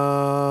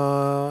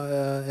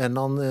en eller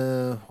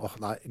annen...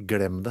 nei,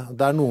 glem det.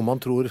 Det er noe man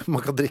tror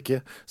man kan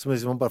drikke, som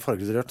hvis man bare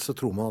farger rødt, så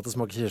tror man at det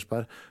smaker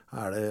kirsebær.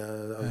 Er det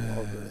en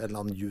eller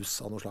annen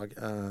juice av noe slag?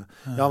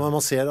 Ja, men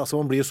man ser, altså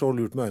man blir så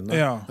lurt med øynene.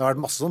 Ja. Det har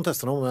vært masse som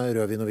tester nå, med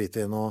rødvin og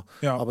hvitvin, og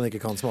at man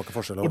ikke kan smake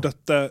forskjell. Og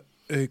dette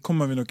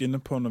kommer vi nok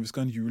inne på når vi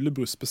skal ha en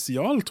julebrus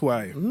spesial, tror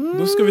jeg.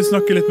 Da skal vi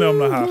snakke litt mer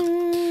om det her.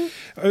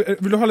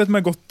 Vil du ha litt mer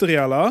godteri,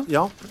 eller?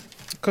 Ja.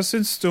 Hva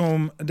synes du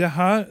om det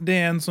her? Det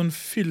er en sånn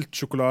fylt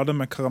sjokolade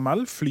med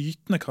karamell,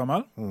 flytende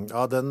karamell.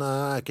 Ja, den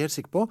er jeg ikke helt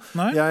sikker på.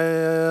 Nei?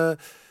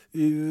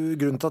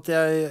 Grunnen til at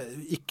jeg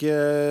ikke...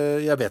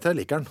 Jeg vet jeg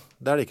liker den,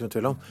 det er det ikke noe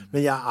tvil om.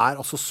 Men jeg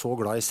er altså så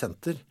glad i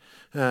senter,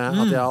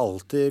 at jeg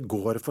alltid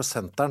går for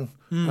senteren,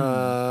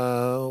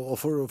 og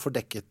får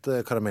dekket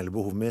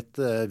karamellbehovet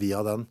mitt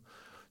via den.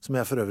 Som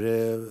jeg for øvrig...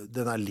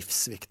 Den er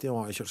livsviktig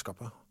å ha i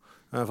kjøleskapet.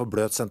 For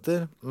bløt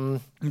senter,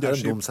 det er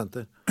en dum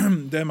senter.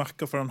 Det jeg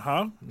merker for den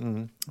her,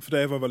 for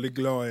det jeg var veldig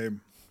glad i,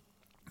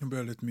 nå ble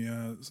det litt mye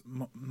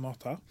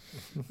mat her.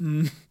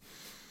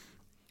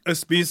 Jeg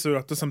spiser jo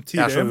dette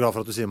samtidig. Jeg er så glad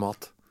for at du sier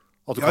mat.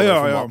 At du kaller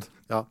det for mat.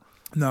 Ja.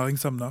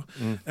 Næringsemner.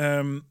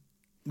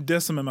 Det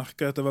som jeg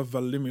merker er at det var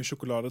veldig mye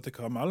sjokolade til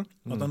karamell,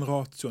 at den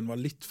ratioen var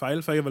litt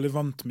feil, for jeg er veldig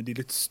vant med de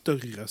litt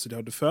større som de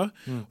hadde før,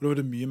 og da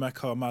var det mye mer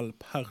karamell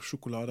per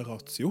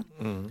sjokoladeratio.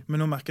 Men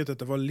nå merket jeg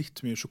at det var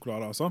litt mye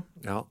sjokolade, altså.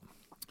 Ja.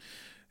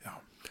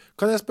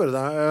 Kan jeg spørre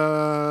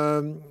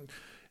deg,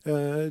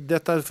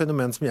 dette er et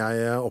fenomen som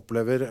jeg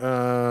opplever,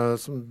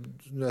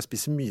 når jeg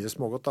spiser mye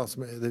smågodt, da,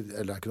 eller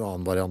det er ikke noen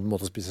annen variant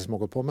måte å spise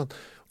smågodt på, men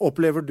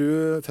opplever du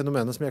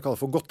fenomenet som jeg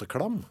kaller for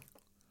godteklam?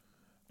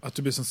 At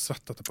du blir sånn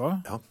svett etterpå?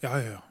 Ja,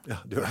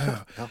 du gjør det.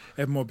 Ja.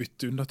 Jeg må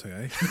bytte undertøy,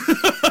 jeg.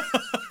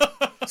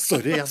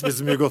 Sorry, jeg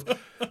spiser mye godt.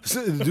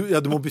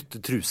 Du må bytte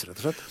truser, rett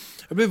og slett.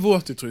 Jeg blir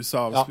våt i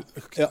trusa av.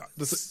 Ja,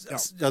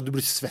 du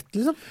blir svett,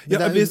 liksom?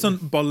 Ja, jeg blir sånn,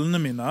 ballene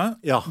mine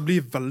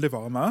blir veldig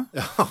varme.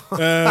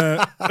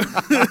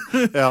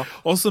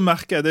 Og så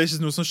merker jeg, det er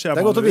ikke noe som skjer.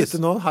 Det er godt å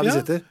vite nå, her vi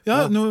sitter. Ja,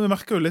 nå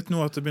merker jeg jo litt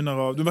nå at det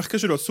begynner å... Du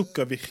merker ikke at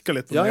sukker virker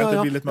litt på meg, at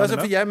det blir litt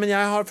mer. Men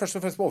jeg har først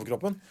og fremst på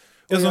overkroppen.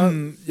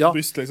 Sånn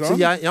bryst, liksom?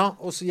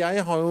 Så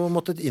jeg har jo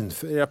måttet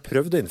innføre, jeg har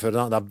prøvd å innføre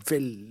det, det er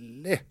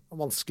veldig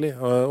vanskelig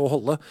å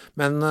holde,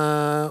 men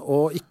å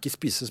ikke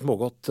spise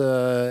smågodt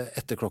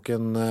etter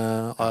klokken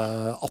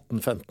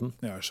 18:15.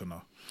 Ja, jeg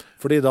skjønner.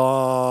 Fordi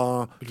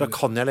da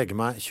kan jeg legge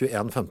meg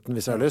 21:15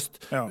 hvis jeg har lyst,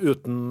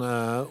 uten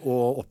å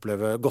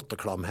oppleve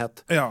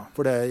godteklamhet.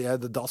 For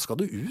da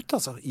skal du ut,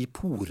 altså, i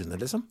porene,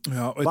 liksom.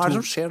 Hva er det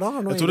som skjer da?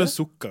 Jeg tror det er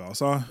sukker,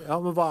 altså. Ja,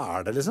 men hva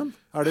er det, liksom?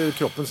 Er det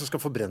kroppen som skal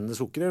forbrenne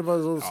sukker,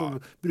 eller så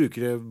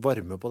bruker det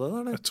varme på det,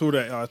 eller? Jeg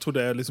tror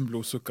det er liksom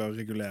blodsukker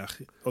reguler,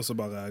 og så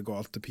bare går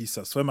alt til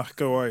pieces. For jeg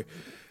merker jo også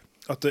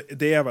at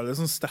det er veldig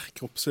sånn sterk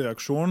kroppslig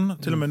reaksjon.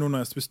 Til og med nå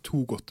når jeg spiser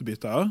 2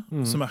 godtebiter,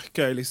 så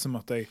merker jeg liksom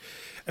at jeg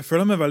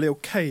føler meg veldig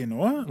ok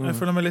nå. Jeg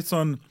føler meg litt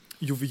sånn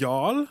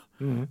jovial,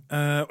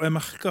 og jeg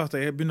merker at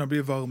jeg begynner å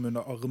bli varm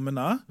under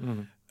armene.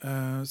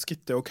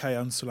 Skritt er ok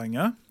enn så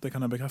lenge, det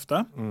kan jeg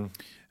bekrefte.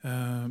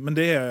 Men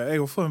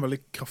jeg får en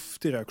veldig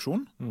kraftig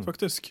reaksjon,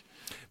 faktisk.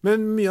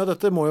 Men mye av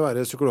dette må jo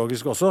være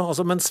psykologisk også,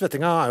 altså, men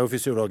svettinga er jo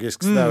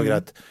fysiologisk, så det er jo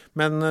greit.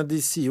 Men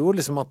de sier jo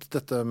liksom at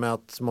dette med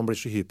at man blir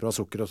så hyper av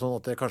sukker og sånn,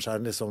 at det kanskje er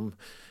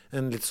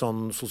en litt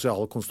sånn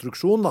sosial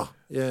konstruksjon da,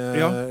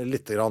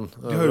 litt grann.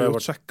 De har jo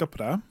gjort sjekker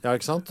på det. Ja,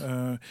 ikke sant?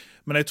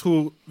 Men jeg tror,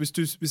 hvis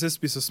jeg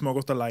spiser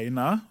smågodt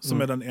alene, som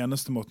er den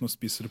eneste måten å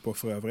spise det på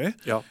for øvrig,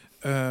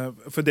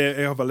 for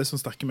jeg har veldig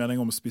sånn sterke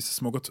meninger om å spise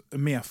smågodt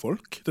med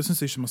folk. Det synes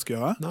jeg ikke man skal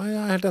gjøre. Nei, jeg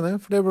er helt enig,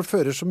 for det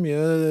fører så mye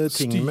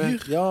ting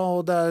med. Ja,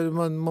 og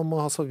man må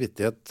ha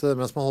samvittighet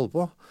mens man holder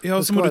på. Ja,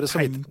 og så må du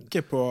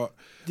tenke på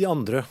de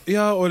andre.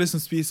 Ja, og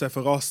liksom spiser jeg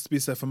for raskt,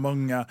 spiser jeg for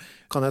mange.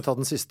 Kan jeg ta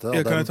den siste?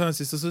 Ja, kan jeg ta den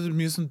siste? Så er det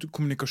mye sånn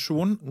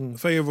kommunikasjon.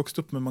 For jeg har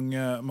vokst opp med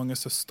mange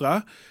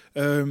søstre,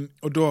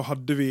 og da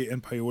hadde vi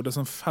en periode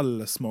sånn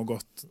felles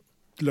smågodt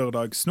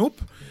lørdagssnop.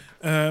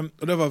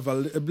 Og det var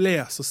jeg ble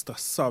så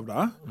stresset av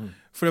det,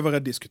 for jeg var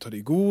redd de skulle ta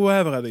de gode,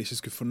 jeg var redd de ikke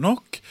skulle få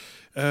nok.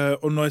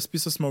 Og når jeg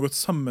spiser smågodt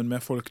sammen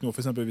med folk nå,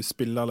 for eksempel vi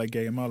spiller eller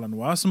gamer eller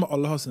noe, så må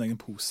alle ha sin egen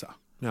pose.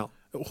 Jeg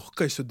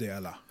orker ikke å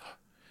dele.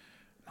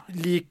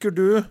 Liker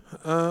du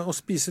å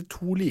spise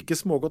 2 like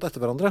smågodt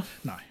etter hverandre?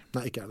 Nei,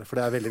 ikke jeg det, for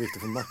det er veldig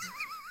viktig for meg.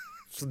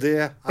 Så det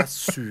er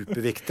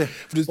superviktig.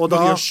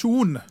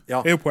 Variasjon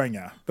er jo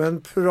poenget. Men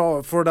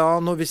for da,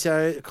 hvis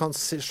jeg kan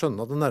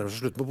skjønne at det nærmer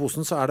seg slutten på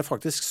posen, så er det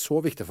faktisk så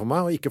viktig for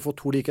meg å ikke få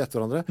 2 like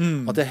etter hverandre,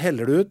 at jeg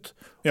heller det ut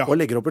og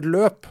legger opp et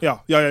løp.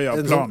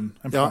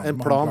 En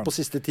plan på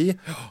siste 10.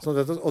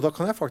 Og da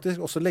kan jeg faktisk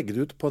også legge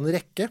det ut på en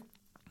rekke.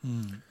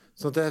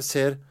 Sånn at jeg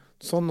ser,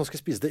 sånn, nå skal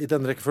jeg spise det i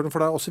denne rekkefølgen,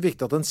 for det også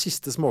viktig at den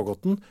siste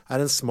smågodten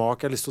en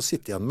smak jeg har lyst til å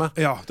sitte igjen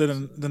med. Ja, det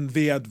den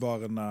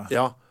vedvarende.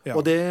 Ja,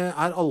 og det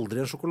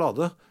aldri en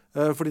sjokolade.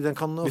 Fordi den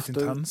kan ofte...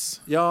 Litt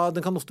intens. Ja,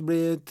 den kan ofte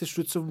bli, til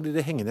slutt så blir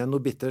det hengende igjen noe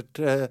bittert,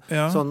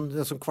 sånn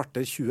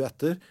kvarter 20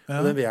 etter,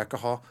 og den vil jeg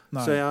ikke ha.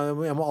 Nei. Så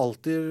jeg må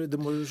alltid,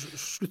 det må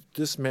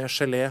sluttes med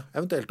gelé,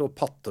 eventuelt å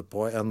patte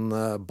på en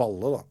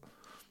balle da.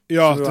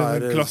 Ja,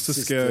 den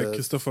klassiske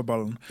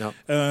Kristofferballen. Ja,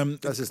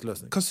 det siste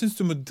løsning. Hva synes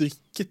du om å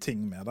drikke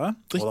ting med det?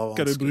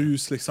 Drikker du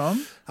brus, liksom?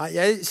 Nei,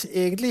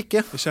 egentlig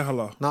ikke. Ikke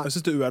heller? Nei. Jeg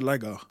synes det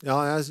ødelegger.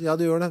 Ja,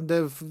 det gjør det.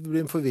 Det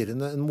blir en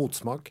forvirrende, en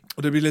motsmak.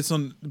 Og det blir litt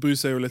sånn,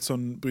 brus jo litt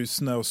sånn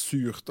brusende og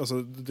surt,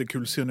 altså det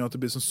kullsyren gjør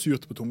at det blir sånn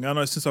surt på tungen,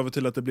 og jeg synes av og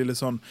til at det blir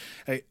litt sånn,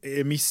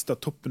 jeg mister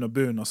toppen og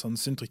bunnen av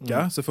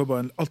sanseinntrykket, så jeg får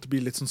bare alt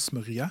blir litt sånn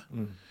smørje.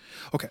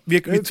 Okay,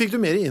 fikk du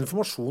mer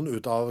informasjon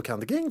ut av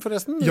Candy King,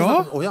 forresten?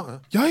 Ja.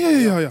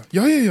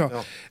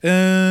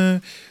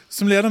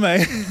 Som leder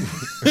meg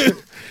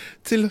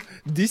til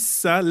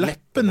disse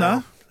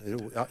leppene.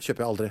 Ja,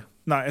 kjøper jeg aldri.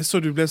 Nei, jeg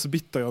så du ble så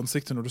bitter i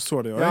ansiktet når du så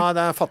det. Ja,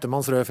 det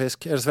fattigmanns rød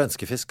fisk, eller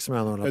svenske fisk, som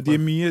jeg nå har lagt på.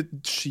 De mye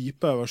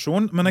kjipere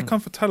versjon, men jeg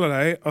kan fortelle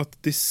deg at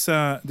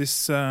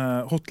disse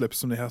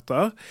hotlips, som de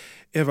heter,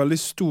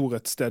 veldig stor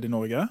et sted i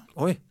Norge.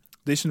 Oi.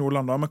 Det ikke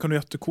Nordland da, men kan du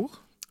gjette hvor?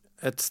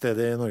 Et sted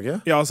i Norge?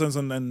 Ja, altså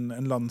en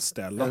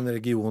landsdel da. En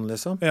region,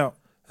 liksom? Ja.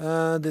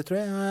 Det tror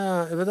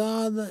jeg vet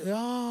da,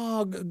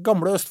 ja,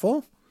 gamle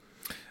Østfold.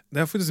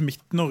 Det faktisk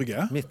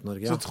Midt-Norge.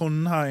 Midt-Norge, ja. Så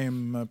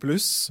Trondheim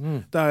pluss,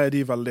 der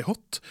de veldig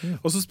hot.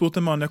 Og så spurte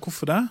man,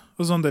 hvorfor det?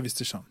 Og sånn, det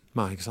visste ikke han.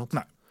 Nei, ikke sant?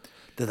 Nei.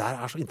 Det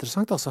der så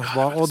interessant, altså.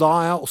 Og da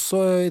jeg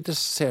også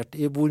interessert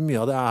i hvor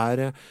mye av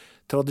det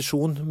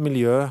tradisjon,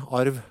 miljø,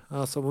 arv,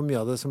 altså hvor mye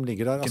av det som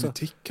ligger der.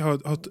 Genetikk, har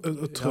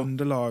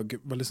Trøndelag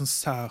veldig sånn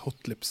sær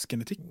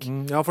hotlips-genetikk.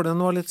 Ja, for den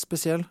var litt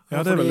spesiell.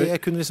 Ja, fordi jeg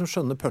kunne liksom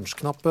skjønne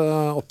punch-knapp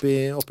oppe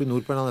i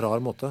nord på en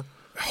rar måte.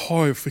 Jeg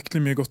har jo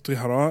fryktelig mye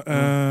godteri her da.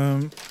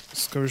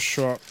 Skal vi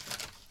se.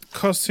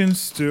 Hva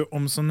syns du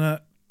om sånne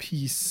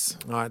peas?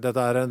 Nei,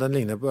 den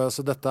ligner på,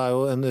 altså dette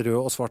jo en rød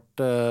og svart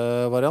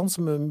variant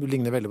som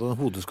ligner veldig på den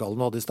hodeskallen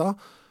du hadde i sted.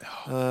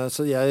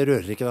 Så jeg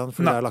rører ikke den,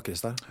 for det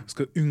lakris der. Jeg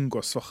skal unngå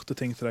svarte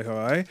ting til deg, har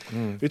jeg.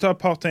 Vi tar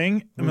et par ting,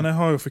 men jeg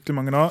har jo fryktelig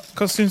mange da.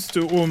 Hva syns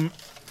du om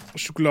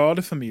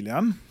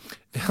sjokoladefamilien?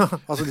 Ja,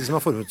 altså de som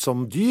er formet som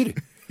dyr.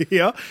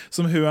 Ja,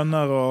 som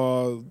høner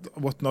og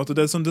whatnot.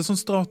 Det er sånn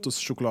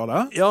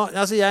Stratos-sjokolade. Ja,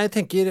 altså jeg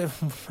tenker,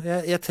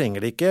 jeg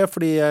trenger det ikke,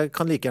 fordi jeg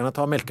kan like gjerne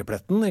ta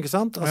melkepletten, ikke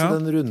sant? Altså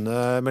den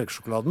runde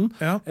melkesjokoladen,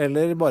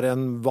 eller bare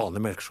en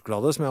vanlig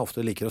melkesjokolade, som jeg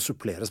ofte liker å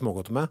supplere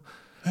smågodter med.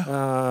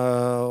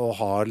 Og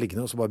har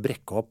liggende, og så bare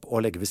brekke opp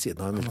og legge ved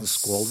siden av en liten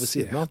skål ved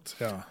siden av.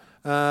 Ja.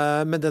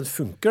 Men den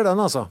funker,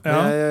 den altså.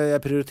 Jeg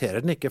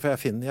prioriterer den ikke, for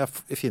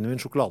jeg finner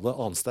min sjokolade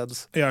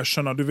annensteds. Jeg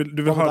skjønner, du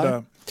vil ha det.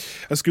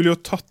 Jeg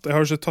har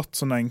jo ikke tatt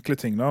sånne enkle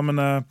ting da,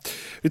 men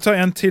vi tar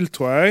en til,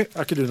 tror jeg.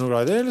 Ikke du noe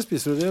glad i det, eller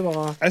spiser du det?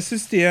 Jeg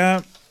synes de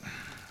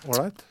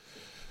Alright.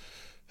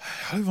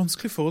 Jeg har jo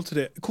vanskelig forhold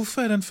til det.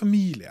 Hvorfor det en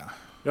familie?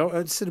 Ja,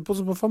 jeg ser det på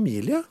som en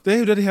familie. Det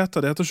jo det de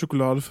heter. Det heter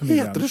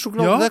sjokoladefamilien. Heter det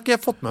sjokolade? Ja. Det har ikke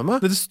jeg fått med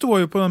meg. Det står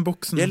jo på den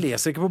boksen. Jeg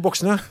leser ikke på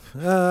boksene.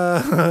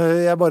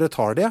 Jeg bare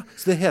tar det.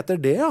 Så det heter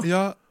det, ja.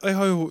 Ja,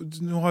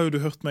 nå har jo du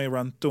hørt meg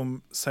rante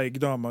om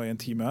seigdamer i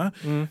en time.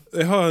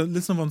 Jeg har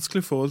litt sånn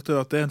vanskelig forhold til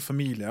at det en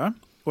familie,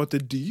 og at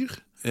det dyr.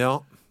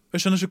 Ja. Jeg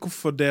skjønner ikke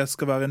hvorfor det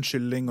skal være en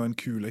kylling og en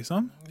ku,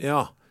 liksom.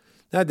 Ja.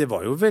 Nei, det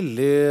var jo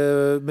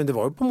veldig, men det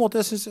var jo på en måte,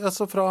 jeg synes,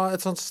 altså fra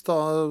et sånt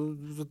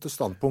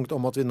standpunkt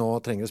om at vi nå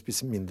trenger å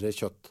spise mindre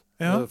kjøtt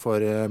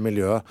for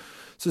miljøet,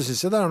 så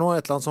synes jeg det noe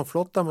et eller annet sånn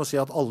flott. Jeg må si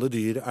at alle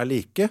dyr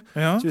like.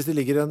 Så hvis det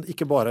ligger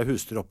ikke bare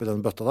husdyr oppi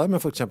den bøtta der, men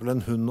for eksempel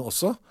en hund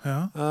også,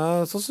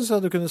 så synes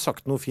jeg du kunne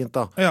sagt noe fint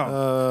da.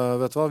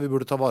 Vet du hva, vi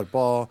burde ta vare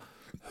på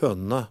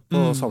hønene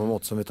på samme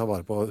måte som vi tar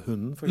vare på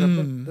hunden, for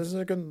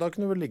eksempel. Da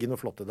kunne vel ligge noe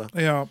flott i det.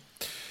 Ja.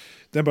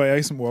 Det bare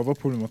jeg som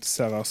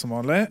overproblematiserer som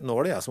vanlig. Nå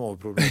det jeg som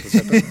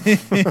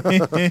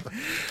overproblematiserer.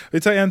 Vi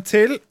tar en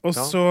til, og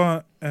så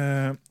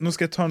nå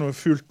skal jeg ta noe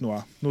fullt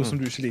noe som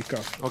du ikke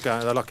liker. Ok,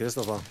 det lakris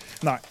da.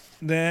 Nei,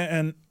 det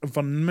en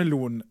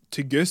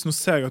vannmelon-tyggis. Nå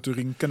ser jeg at du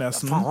rynker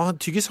nesen. Ja, faen,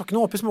 tyggis har ikke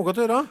noe oppi smågodt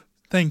å gjøre.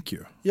 Thank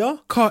you.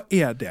 Ja. Hva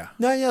det?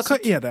 Nei, hva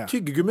det?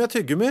 Tyggegummi er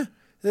tyggegummi.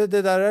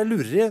 Det der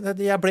lurer.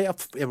 Jeg ble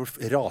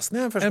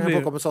rasende først når jeg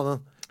får kommet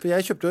sånn. For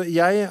jeg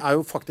jo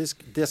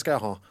faktisk, det skal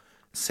jeg ha.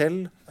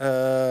 Selv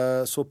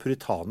så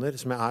puritaner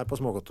som jeg på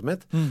smågodtet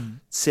mitt,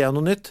 ser jeg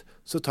noe nytt,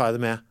 så tar jeg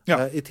det med.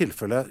 I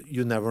tilfelle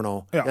you never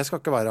know. Jeg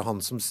skal ikke være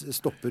han som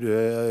stopper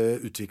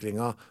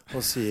utviklingen og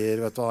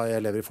sier, vet du hva,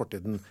 jeg lever i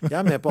fortiden.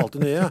 Jeg med på alt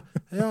det nye.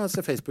 Ja,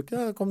 se Facebook,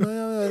 kom det,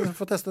 jeg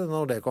får teste det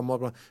når det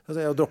kommer. Altså,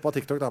 jeg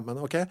droppet TikTok da,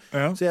 men ok.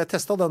 Så jeg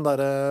testet den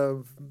der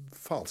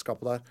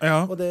faenskapet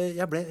der. Og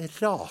jeg ble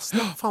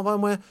rasende. Faen, hva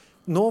må jeg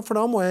nå? For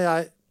da må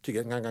jeg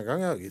tygge en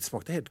gang. Det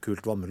smakte helt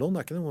kult vannmelon,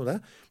 det ikke noe med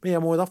det. Men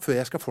jeg må da, før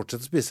jeg skal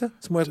fortsette å spise,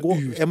 så må jeg gå,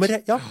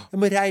 jeg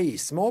må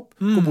reise meg opp,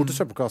 gå bort til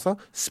søppelkassa,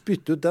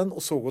 spytte ut den,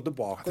 og så gå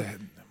tilbake.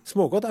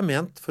 Smågodt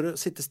ment for å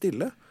sitte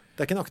stille.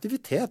 Det ikke en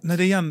aktivitet. Nei,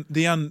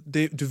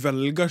 du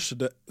velger ikke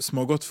det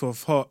smågodt for å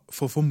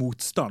få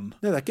motstand.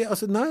 Nei, det ikke,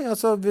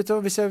 vet du,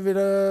 hvis jeg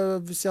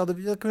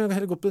kunne jeg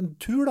heller gått på en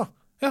tur da.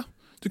 Ja,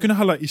 du kunne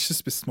heller ikke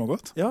spist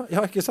smågodt. Ja,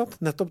 ikke sant,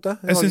 nettopp det.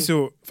 Jeg synes jo,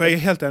 for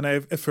jeg helt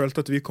enig, jeg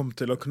følte at vi kom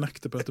til å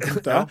connecte på dette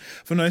punktet.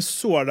 For når jeg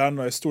så den,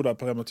 når jeg stod der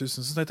på Rema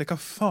 1000, så tenkte jeg, hva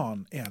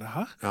faen det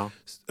her? Ja.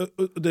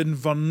 Det en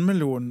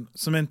vannmelon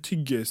som en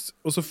tyggis,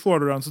 og så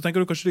får du den, så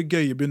tenker du kanskje det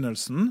gøy i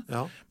begynnelsen,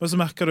 men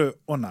så merker du,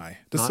 nei,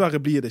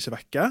 dessverre blir det ikke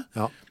vekke.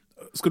 Ja.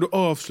 Skal du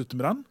avslutte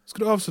med den?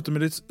 Skal du avslutte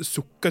med litt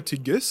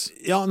sukkertyggis?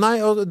 Ja,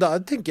 nei, og da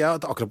tenker jeg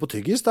at akkurat på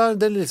tyggis,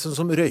 det litt sånn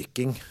som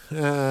røyking.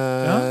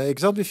 Ikke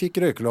sant? Vi fikk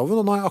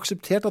røykeloven, og nå har jeg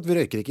akseptert at vi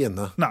røyker ikke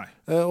inne. Nei.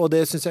 Og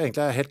det synes jeg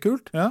egentlig helt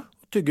kult. Ja.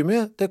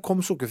 Tyggegummi, det kom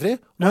sukkerfri.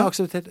 Nå har jeg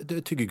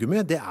akseptert tyggegummi,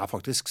 det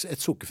faktisk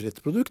et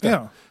sukkerfritt produkt.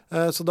 Ja.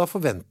 Så da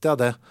forventer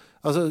jeg det.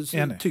 Altså,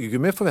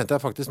 tyggegummi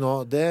forventer jeg faktisk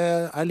nå. Det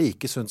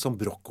like sunt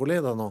som brokkoli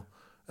da nå.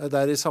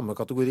 Det i samme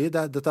kategori.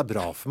 Dette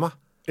bra for meg.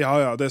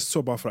 Ja, det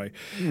så bra for deg.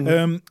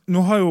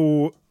 Nå har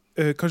jo,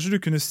 kanskje du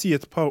kunne si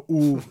et par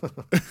ord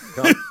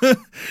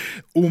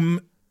om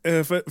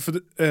da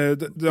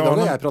har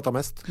jeg pratet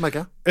mest,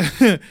 merker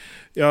jeg.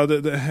 Ja,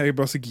 jeg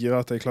bare så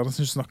gira at jeg klarer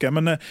ikke å snakke.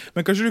 Men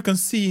kanskje du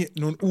kan si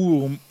noen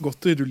ord om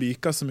godteri du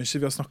liker som ikke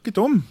vi har snakket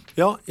om?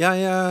 Ja,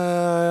 jeg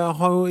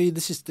har jo i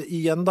det siste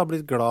igjen da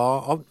blitt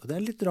glad av,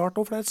 det litt rart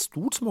også, for det et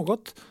stort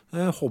smågodt.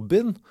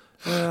 Hobbyen.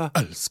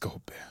 Elsker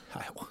hobby.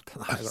 Ja,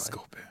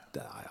 elsker hobby.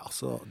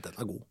 Den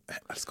god. Jeg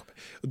elsker hobby.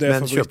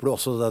 Men kjøper du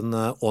også den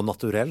au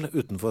naturel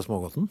utenfor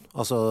smågodten?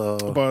 Altså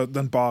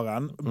den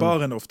baren.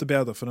 Baren ofte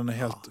bedre, for den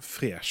helt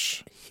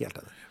fresh. Helt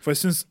enig. For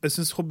jeg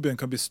synes hobbyen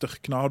kan bli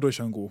størkna, og da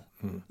ikke den god.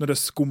 Når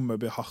det skummet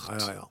blir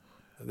hardt. Ja.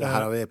 Det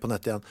her vi på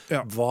nett igjen.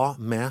 Ja.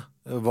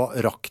 Hva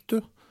rakk du?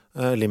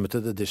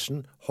 Limited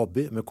edition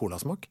hobby med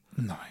colasmak?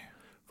 Nei.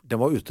 Den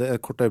var ute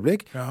et kort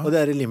øyeblikk, og det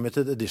i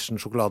limited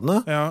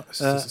edition-sjokoladene. Ja,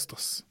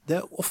 det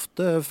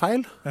ofte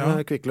feil.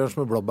 Quick Lunch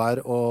med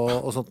blåbær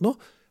og sånt noe.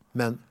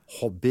 Men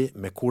hobby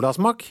med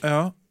colasmak.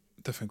 Ja,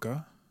 det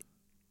funker.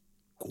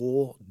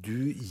 Gå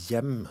du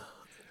hjem.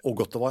 Og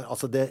godt det var.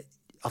 Altså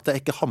at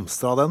jeg ikke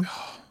hamstret den.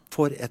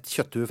 For et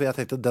kjøtthue, for jeg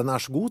tenkte, den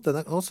så god,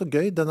 den så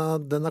gøy,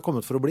 den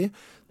kommet for å bli.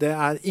 Det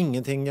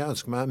ingenting jeg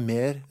ønsker meg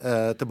mer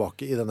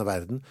tilbake i denne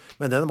verden.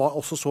 Men den var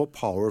også så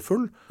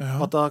powerful,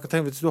 at da,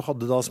 tenk, hvis du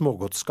hadde da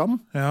smågodtskam,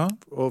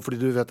 og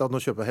fordi du vet at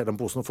nå kjøper jeg hele den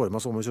posen og får i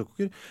meg så mye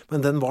sukker,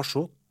 men den var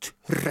så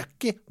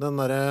trøkk i,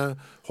 den der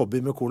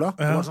hobby med cola.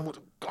 Det var sånn,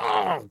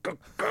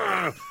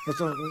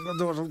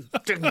 det var sånn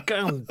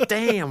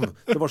damn,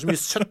 det var så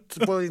mye søtt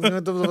på,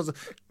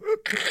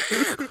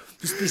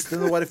 du spiste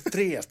den og var det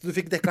freste, du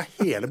fikk dekka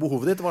hele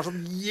behovet ditt, det var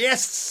sånn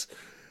yes,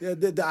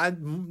 det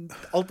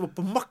alt var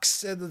på maks,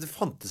 det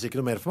fantes ikke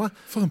noe mer for meg.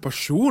 For en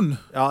pasjon.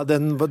 Ja,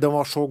 den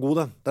var så god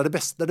den. Det det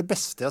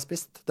beste jeg har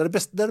spist. Det det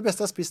beste jeg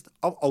har spist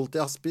av alt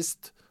jeg har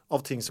spist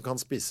av ting som kan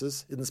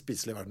spises i den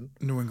spiselige verden.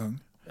 Noen gang.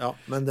 Ja,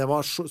 men den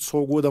var så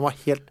god, den var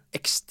helt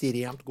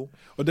ekstremt god.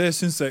 Og det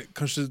synes jeg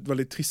kanskje var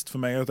litt trist for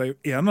meg, at jeg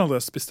aldri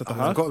har spist dette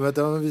her.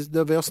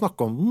 Ved å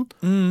snakke om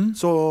den,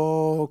 så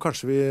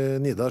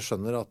kanskje Nidar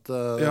skjønner at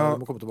vi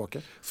må komme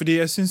tilbake. Fordi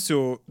jeg synes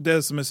jo, det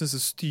som jeg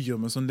synes styr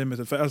med sånn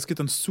limited, for jeg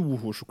elsket den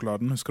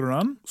Soho-sjokoladen, husker du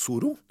den?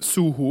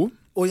 Soho.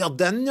 Ja,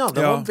 den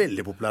var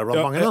veldig populær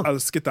blant mange. Ja, jeg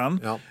elsket den.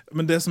 Ja.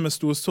 Men det som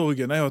store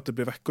sorgen jo at det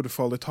blir vekk, og du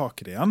får aldri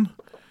tak i det igjen.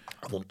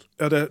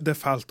 Ja, det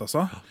fælt,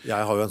 altså.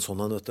 Jeg har jo en sånn,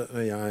 vet du.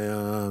 Jeg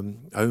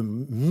jo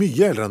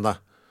mye eldre enn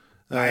deg.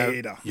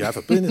 Neida. Jeg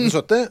født på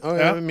 1970,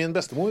 og min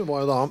bestemor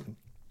var jo da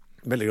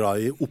veldig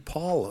glad i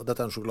Opal.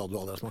 Dette en sjokolade du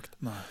aldri har smakt.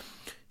 Nei.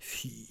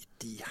 Fy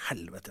i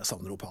helvete, jeg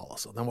savner Opal,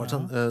 altså. Den var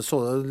sånn, så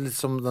litt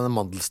som denne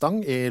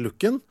mandelstang i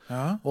looken,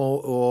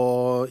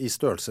 og i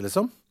størrelse,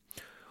 liksom.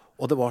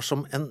 Og det var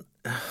som en,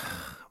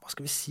 hva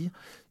skal vi si,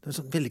 det var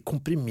sånn veldig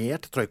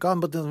komprimert troika.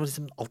 Alt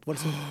var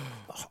liksom,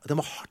 den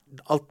var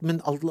hardt,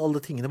 men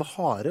alle tingene var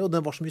harde, og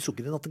den var så mye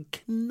sukker i den at den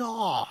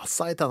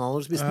knasa i tennene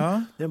når du spiste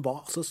den. Den var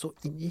altså så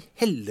inn i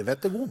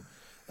helvete god.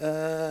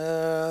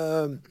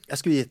 Jeg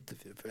skulle gitt,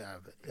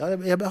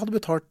 jeg hadde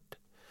betalt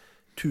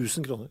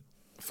 1000 kroner.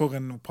 For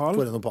en Opal?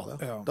 For en Opal,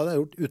 ja. Det hadde jeg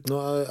gjort uten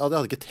å, jeg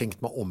hadde ikke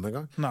tenkt meg om en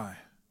gang. Nei.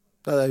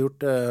 Det hadde jeg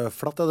gjort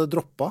flatt. Jeg hadde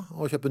droppet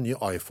å kjøpe en ny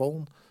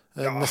iPhone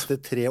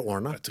neste 3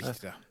 årene.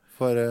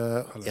 For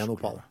en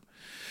Opal.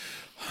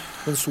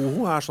 Men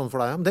Soho sånn for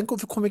deg. Men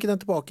kom ikke den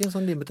tilbake i en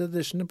sånn limited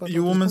edition?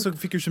 Jo, men så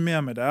fikk jeg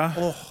ikke med det.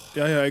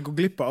 Jeg går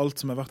glipp av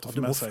alt som verdt å få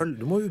med seg.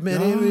 Du må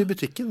mer i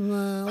butikken,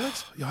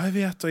 Alex. Ja, jeg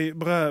vet,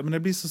 men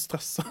jeg blir så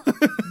stresset.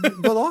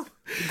 Hva da?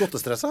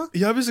 Godtestresset?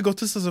 Ja, jeg blir så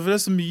godtestresset, for det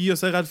så mye, og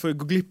så jeg redd for å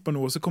gå glipp av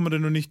noe, og så kommer det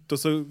noe nytt, og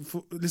så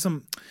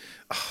liksom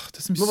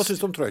det så mye. Men hva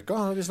synes du om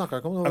troika? Vi snakket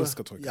ikke om noe.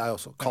 Elsker troika. Jeg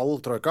også.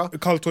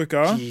 Kald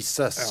troika.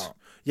 Jesus. Ja.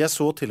 Jeg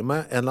så til og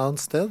med en eller annen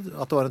sted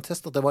at det var en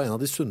test, at det var en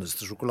av de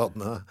sunneste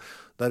sjokoladene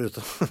der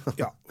ute.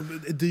 Ja,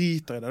 jeg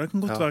driter i det. Det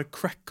kan godt være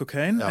crack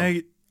cocaine. Ja.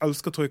 Jeg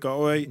elsker troika,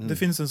 og det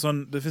finnes en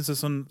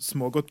sånn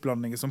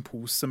smågodtblanding i sånn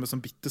pose med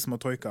sånn bittesmå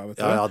troika, vet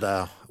du? Ja, det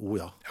er,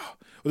 ja.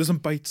 Og det er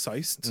sånn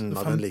bite-sized.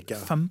 Den liker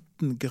jeg.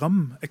 15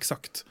 gram,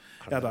 eksakt.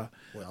 Ja,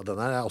 den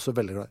er jeg også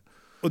veldig glad i.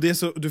 Og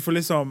du får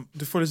liksom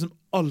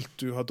alt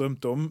du har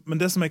drømt om, men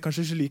det som jeg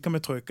kanskje ikke liker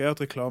med troika er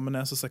at reklamen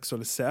er så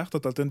seksualisert,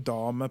 at det er en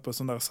dame på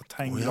sånn der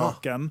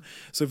satenglaken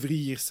som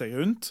vrir seg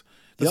rundt.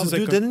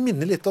 Den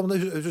minner litt om,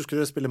 husker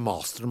du spiller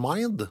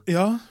Mastermind?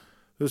 Ja.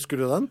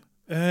 Husker du den?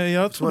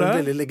 Ja, som er en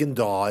veldig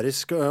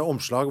legendarisk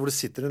omslag hvor det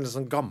sitter en litt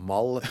sånn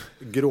gammel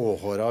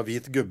gråhåret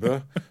hvit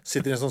gubbe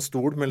sitter i en sånn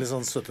stol med litt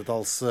sånn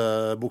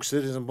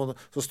 70-tallsbukser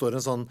så står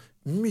en sånn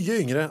mye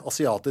yngre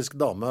asiatisk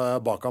dame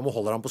bak ham og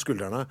holder ham på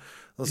skuldrene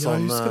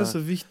sånn, jeg husker det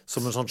så vidt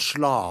som en sånn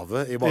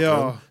slave i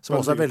bakgrunnen som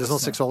også er veldig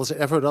sånn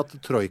seksualisert. Jeg føler at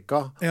Troika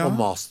og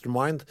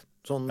Mastermind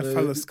sånn,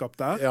 fellesskap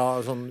der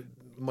sånn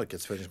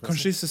markedsføringsmessig.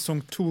 Kanskje i sesong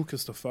 2,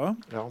 Kristoffer,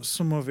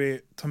 så må vi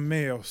ta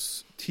med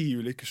oss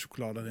 10 ulike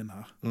sjokolader inn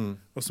her.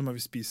 Og så må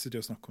vi spise det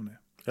og snakke om det.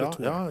 Det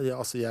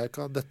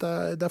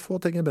er få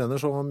ting jeg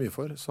brenner så mye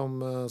for som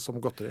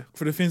godteri.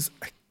 For det finnes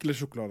ekle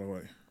sjokolader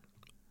også.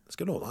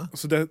 Skal jeg love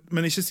deg.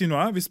 Men ikke si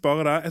noe, vi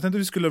sparer det. Jeg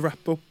tenkte vi skulle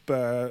rappe opp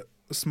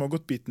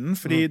smågodtbiten,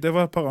 fordi det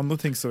var et par andre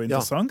ting som var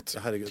interessant.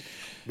 Ja, herregud.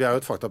 Vi er jo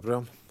et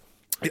faktaprogram.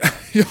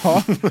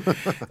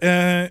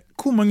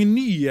 Hvor mange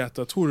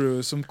nyheter tror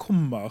du som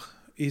kommer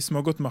i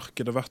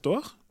smågodtmarkedet hvert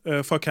år,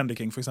 fra Candy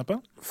King for eksempel?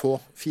 Få,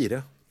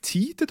 4.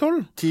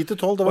 10-12?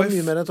 10-12, det var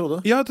mye mer enn jeg trodde.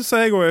 Ja, det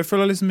sier jeg også. Jeg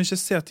føler liksom ikke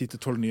ser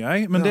 10-12 nye,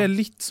 men det er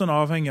litt sånn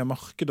avhengig av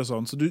markedet og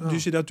sånn, så det er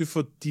ikke det at du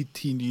får de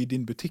 10 nye i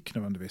din butikk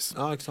nødvendigvis.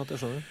 Ja, ikke sant,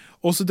 jeg skjønner.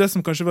 Også det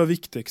som kanskje var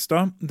viktigst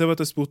da, det var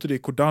at jeg spurte de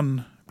hvordan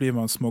blir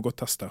man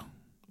smågodttester.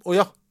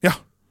 Ja.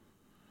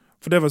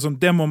 For det var sånn,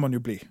 det må man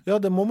jo bli.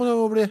 Ja, det må man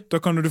jo bli.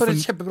 For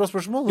et kjempebra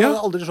spørsmål, det har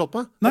jeg aldri slått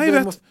meg. Nei, jeg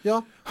vet.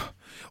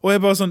 Og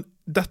jeg bare sånn,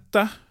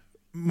 dere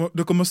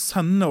må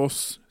sende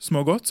oss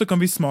smågodt, så kan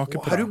vi smake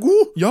på det. Er du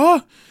god?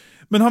 Ja!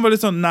 Men han var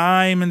litt sånn,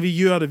 nei, men vi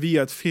gjør det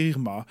via et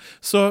firma.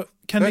 Så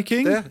Candy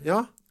King,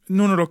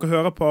 nå når dere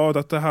hører på, og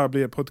dette her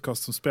blir en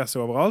podcast som sprer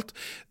seg overalt,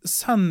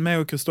 send meg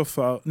og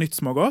Kristoffer nytt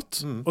smågodt,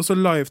 og så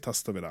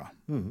live-tester vi det.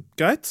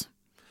 Greit?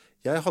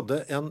 Jeg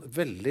hadde en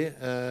veldig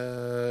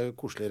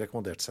koselig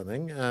rekommendert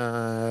sending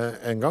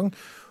en gang,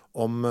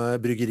 om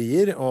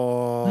bryggerier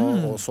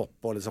og sopp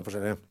og litt sånn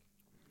forskjellig.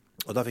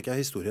 Og da fikk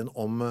jeg historien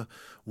om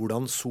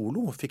hvordan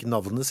Solo fikk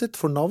navnet sitt,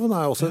 for navn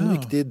er også en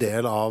viktig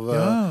del av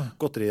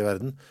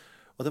godteriverden.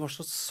 Og det var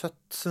så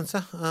søtt, synes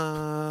jeg.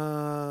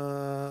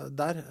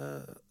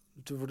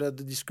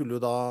 De skulle jo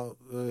da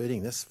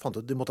Ringnes fant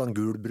ut de måtte ha en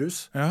gul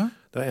brus.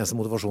 Det er eneste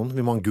motivasjonen.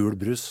 Vi må ha en gul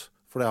brus.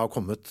 For det har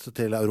kommet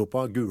til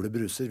Europa. Gule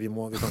bruser. Vi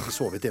kan ikke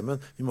sove i timen.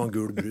 Vi må ha en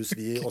gul brus,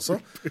 vi også.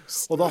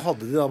 Og da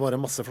hadde de da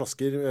bare masse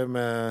flasker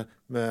med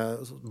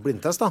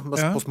blindtest da,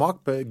 på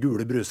smak, på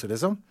gule bruser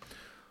liksom.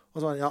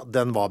 Og så,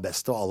 den var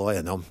best, og alle var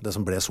enige om det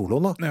som ble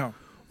Soloen da.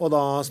 Og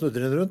da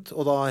snudde den rundt,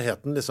 og da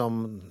het den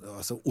liksom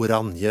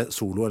oranje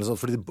Solo, eller sånt,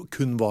 fordi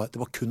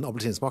det var kun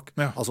appelsinsmak,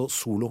 altså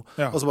Solo.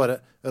 Og så bare,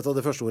 vet du,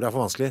 det første ordet er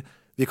for vanskelig,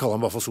 vi kaller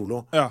den bare for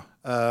Solo.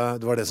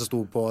 Det var det som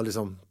stod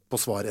på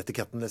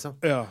svaretiketten, liksom.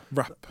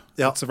 Wrap.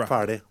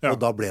 Ferdig. Og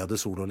da ble det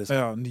Solo, liksom.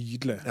 Ja,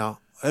 nydelig.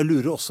 Jeg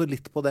lurer også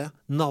litt på det,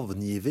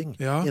 navngiving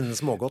innen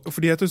smågodt.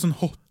 For de heter jo sånn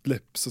hot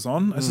lips og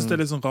sånn. Jeg synes det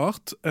er litt sånn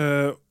rart.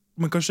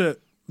 Men kanskje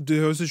det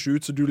høres ikke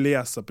ut så du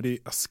leser på de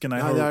eskene.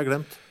 Nei, det har jeg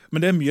glemt.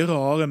 Men det er mye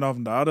rare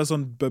navn der. Det er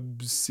sånn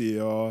Bubsy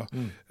og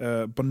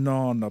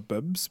Banana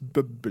Bubs,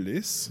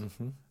 Bubblies.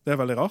 Det er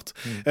veldig rart.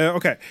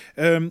 Ok,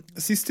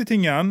 siste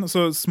tingen,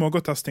 så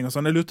smågodttesting og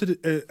sånn.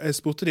 Jeg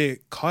spurte de,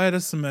 hva er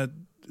det som er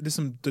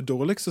liksom det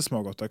dårligste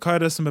smågodtet? Hva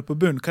er det som er på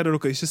bunn? Hva er det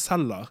dere ikke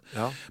selger?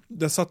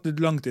 Det satt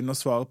litt langt inn å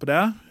svare på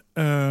det.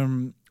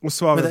 Men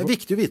det er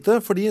viktig å vite,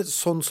 fordi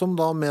sånn som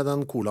da med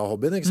den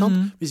cola-hobbyen, ikke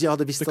sant? Hvis jeg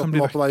hadde visst at den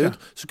var på vei ut,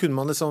 så kunne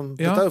man liksom,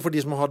 dette er jo for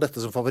de som har dette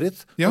som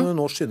favoritt, kan du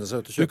nå skynde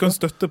seg ut og kjøpe. Du kan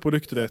støtte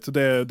produktet ditt,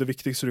 det er det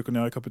viktigste du kan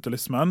gjøre i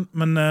kapitalismen,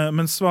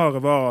 men svaret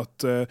var at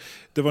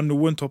det var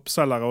noen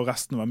toppselgere og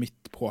resten var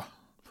midt på.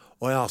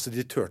 Så de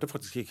tørte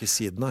faktisk ikke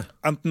si det, nei.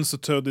 Enten så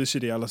tørde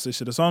ikke de, ellers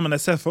ikke det sånn, men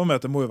jeg ser for meg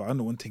at det må jo være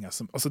noen ting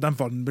som, altså den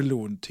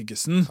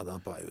vannmelon-tyggesen, den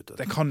er på vei ut.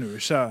 Det kan jo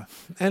ikke.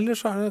 Eller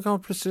så er det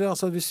plutselig,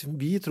 altså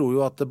vi tror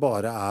jo at det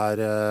bare er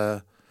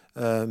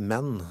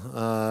menn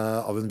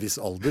av en viss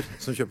alder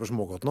som kjøper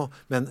smågodt nå,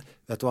 men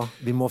vet du hva,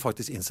 vi må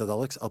faktisk innse det,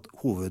 Alex, at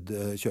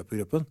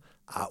hovedkjøpegruppen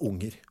er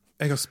unger.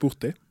 Jeg har spurt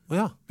de.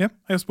 Ja, jeg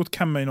har spurt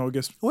hvem i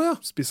Norge spiser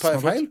smågodt. Tar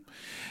jeg feil?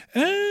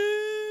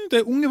 Det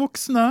er unge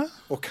voksne.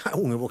 Ok,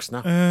 unge voksne.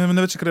 Men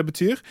jeg vet ikke hva det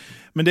betyr.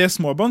 Men det er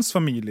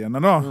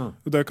småbarnsfamiliene da.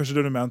 Det er kanskje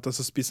det du mente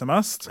som spiser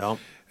mest.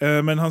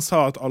 Men han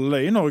sa at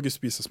alle i Norge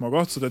spiser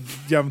smågodt, så det er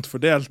jevnt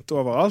fordelt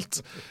overalt.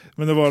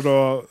 Men det var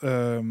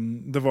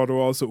da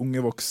altså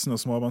unge voksne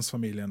og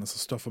småbarnsfamiliene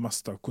som står for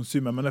mest av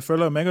konsumet. Men jeg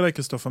føler meg og deg,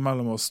 Kristoffer,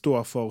 mellom å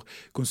stå for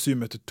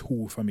konsumet til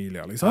 2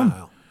 familier, liksom.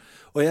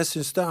 Og jeg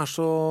synes det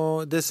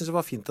synes jeg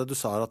var fint at du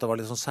sa at det var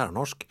litt sånn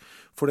særnorsk,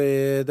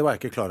 fordi det var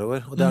jeg ikke klar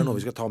over, og det er noe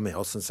vi skal ta med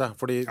oss, synes jeg.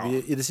 Fordi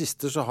i det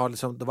siste så har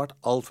liksom, det vært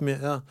alt for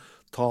mye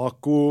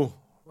taco,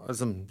 det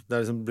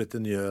er liksom blitt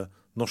det nye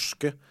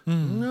norske.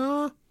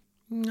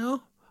 Ja,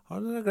 har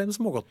dere glemt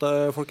smågodt,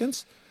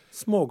 folkens?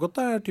 Smågodt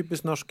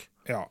typisk norsk.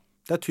 Ja.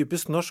 Det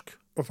typisk norsk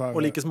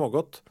å like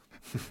smågodt.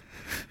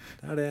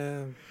 Det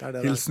er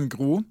det. Hilsen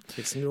Gro.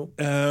 Hilsen Gro.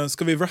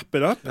 Skal vi wrap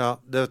it up? Ja,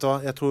 det vet du hva?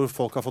 Jeg tror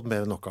folk har fått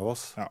mer enn nok av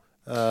oss. Ja.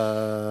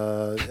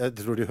 Jeg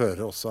tror de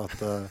hører også at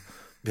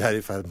vi er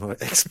i ferd med å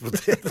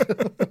eksplodere.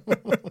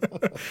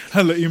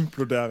 Eller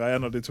implodere,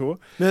 en av de to.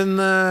 Men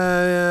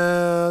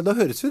da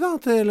høres vi da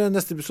til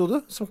neste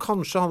episode, som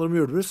kanskje handler om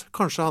julebrus,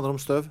 kanskje handler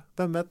om støv.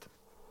 Hvem vet?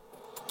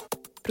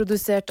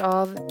 Produsert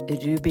av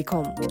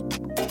Rubicon.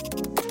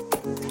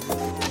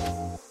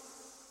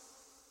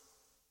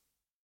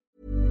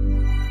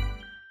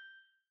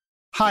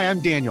 Hi,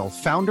 I'm Daniel,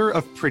 founder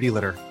of Pretty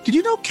Litter. Did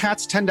you know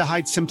cats tend to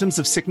hide symptoms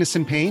of sickness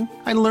and pain?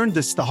 I learned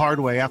this the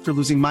hard way after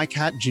losing my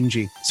cat,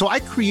 Gingy. So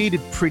I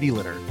created Pretty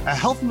Litter, a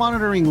health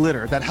monitoring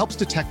litter that helps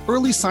detect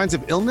early signs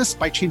of illness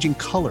by changing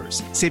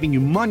colors, saving you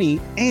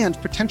money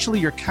and potentially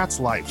your cat's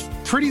life.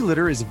 Pretty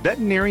Litter is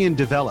veterinarian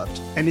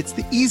developed, and it's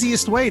the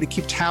easiest way to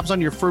keep tabs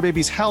on your fur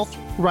baby's health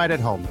right at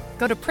home.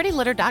 Go to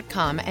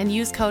prettylitter.com and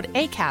use code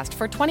ACAST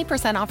for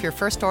 20% off your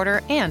first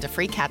order and a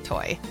free cat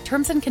toy.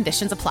 Terms and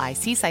conditions apply.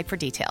 See site for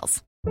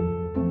details.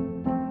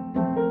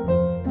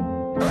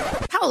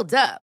 Hold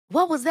up.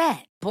 What was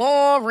that?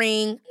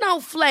 Boring.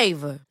 No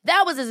flavor.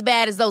 That was as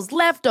bad as those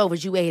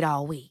leftovers you ate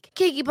all week.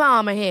 Keke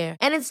Palmer here,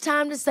 and it's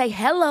time to say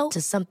hello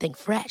to something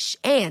fresh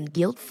and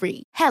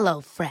guilt-free. Hello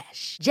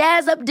Fresh.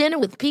 Jazz up dinner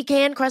with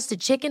pecan-crusted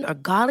chicken or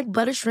garlic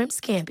butter shrimp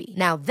scampi.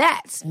 Now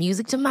that's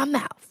music to my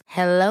mouth.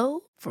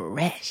 Hello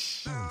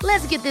Fresh.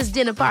 Let's get this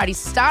dinner party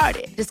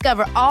started.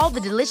 Discover all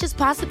the delicious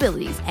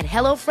possibilities at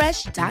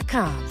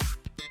HelloFresh.com.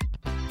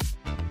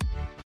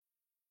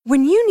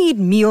 When you need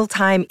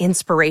mealtime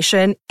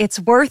inspiration,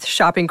 it's worth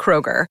shopping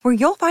Kroger, where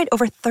you'll find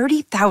over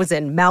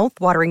 30,000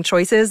 mouth-watering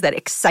choices that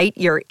excite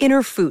your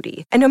inner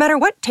foodie. And no matter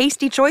what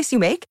tasty choice you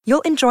make,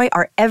 you'll enjoy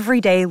our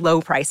everyday low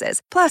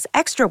prices, plus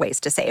extra ways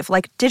to save,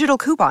 like digital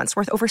coupons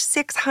worth over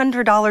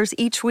 $600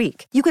 each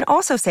week. You can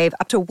also save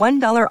up to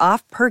 $1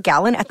 off per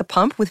gallon at the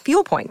pump with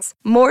fuel points.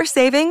 More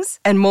savings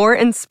and more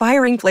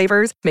inspiring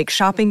flavors make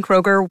shopping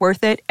Kroger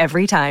worth it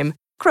every time.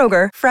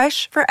 Kroger,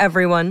 fresh for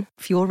everyone.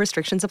 Fuel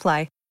restrictions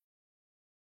apply.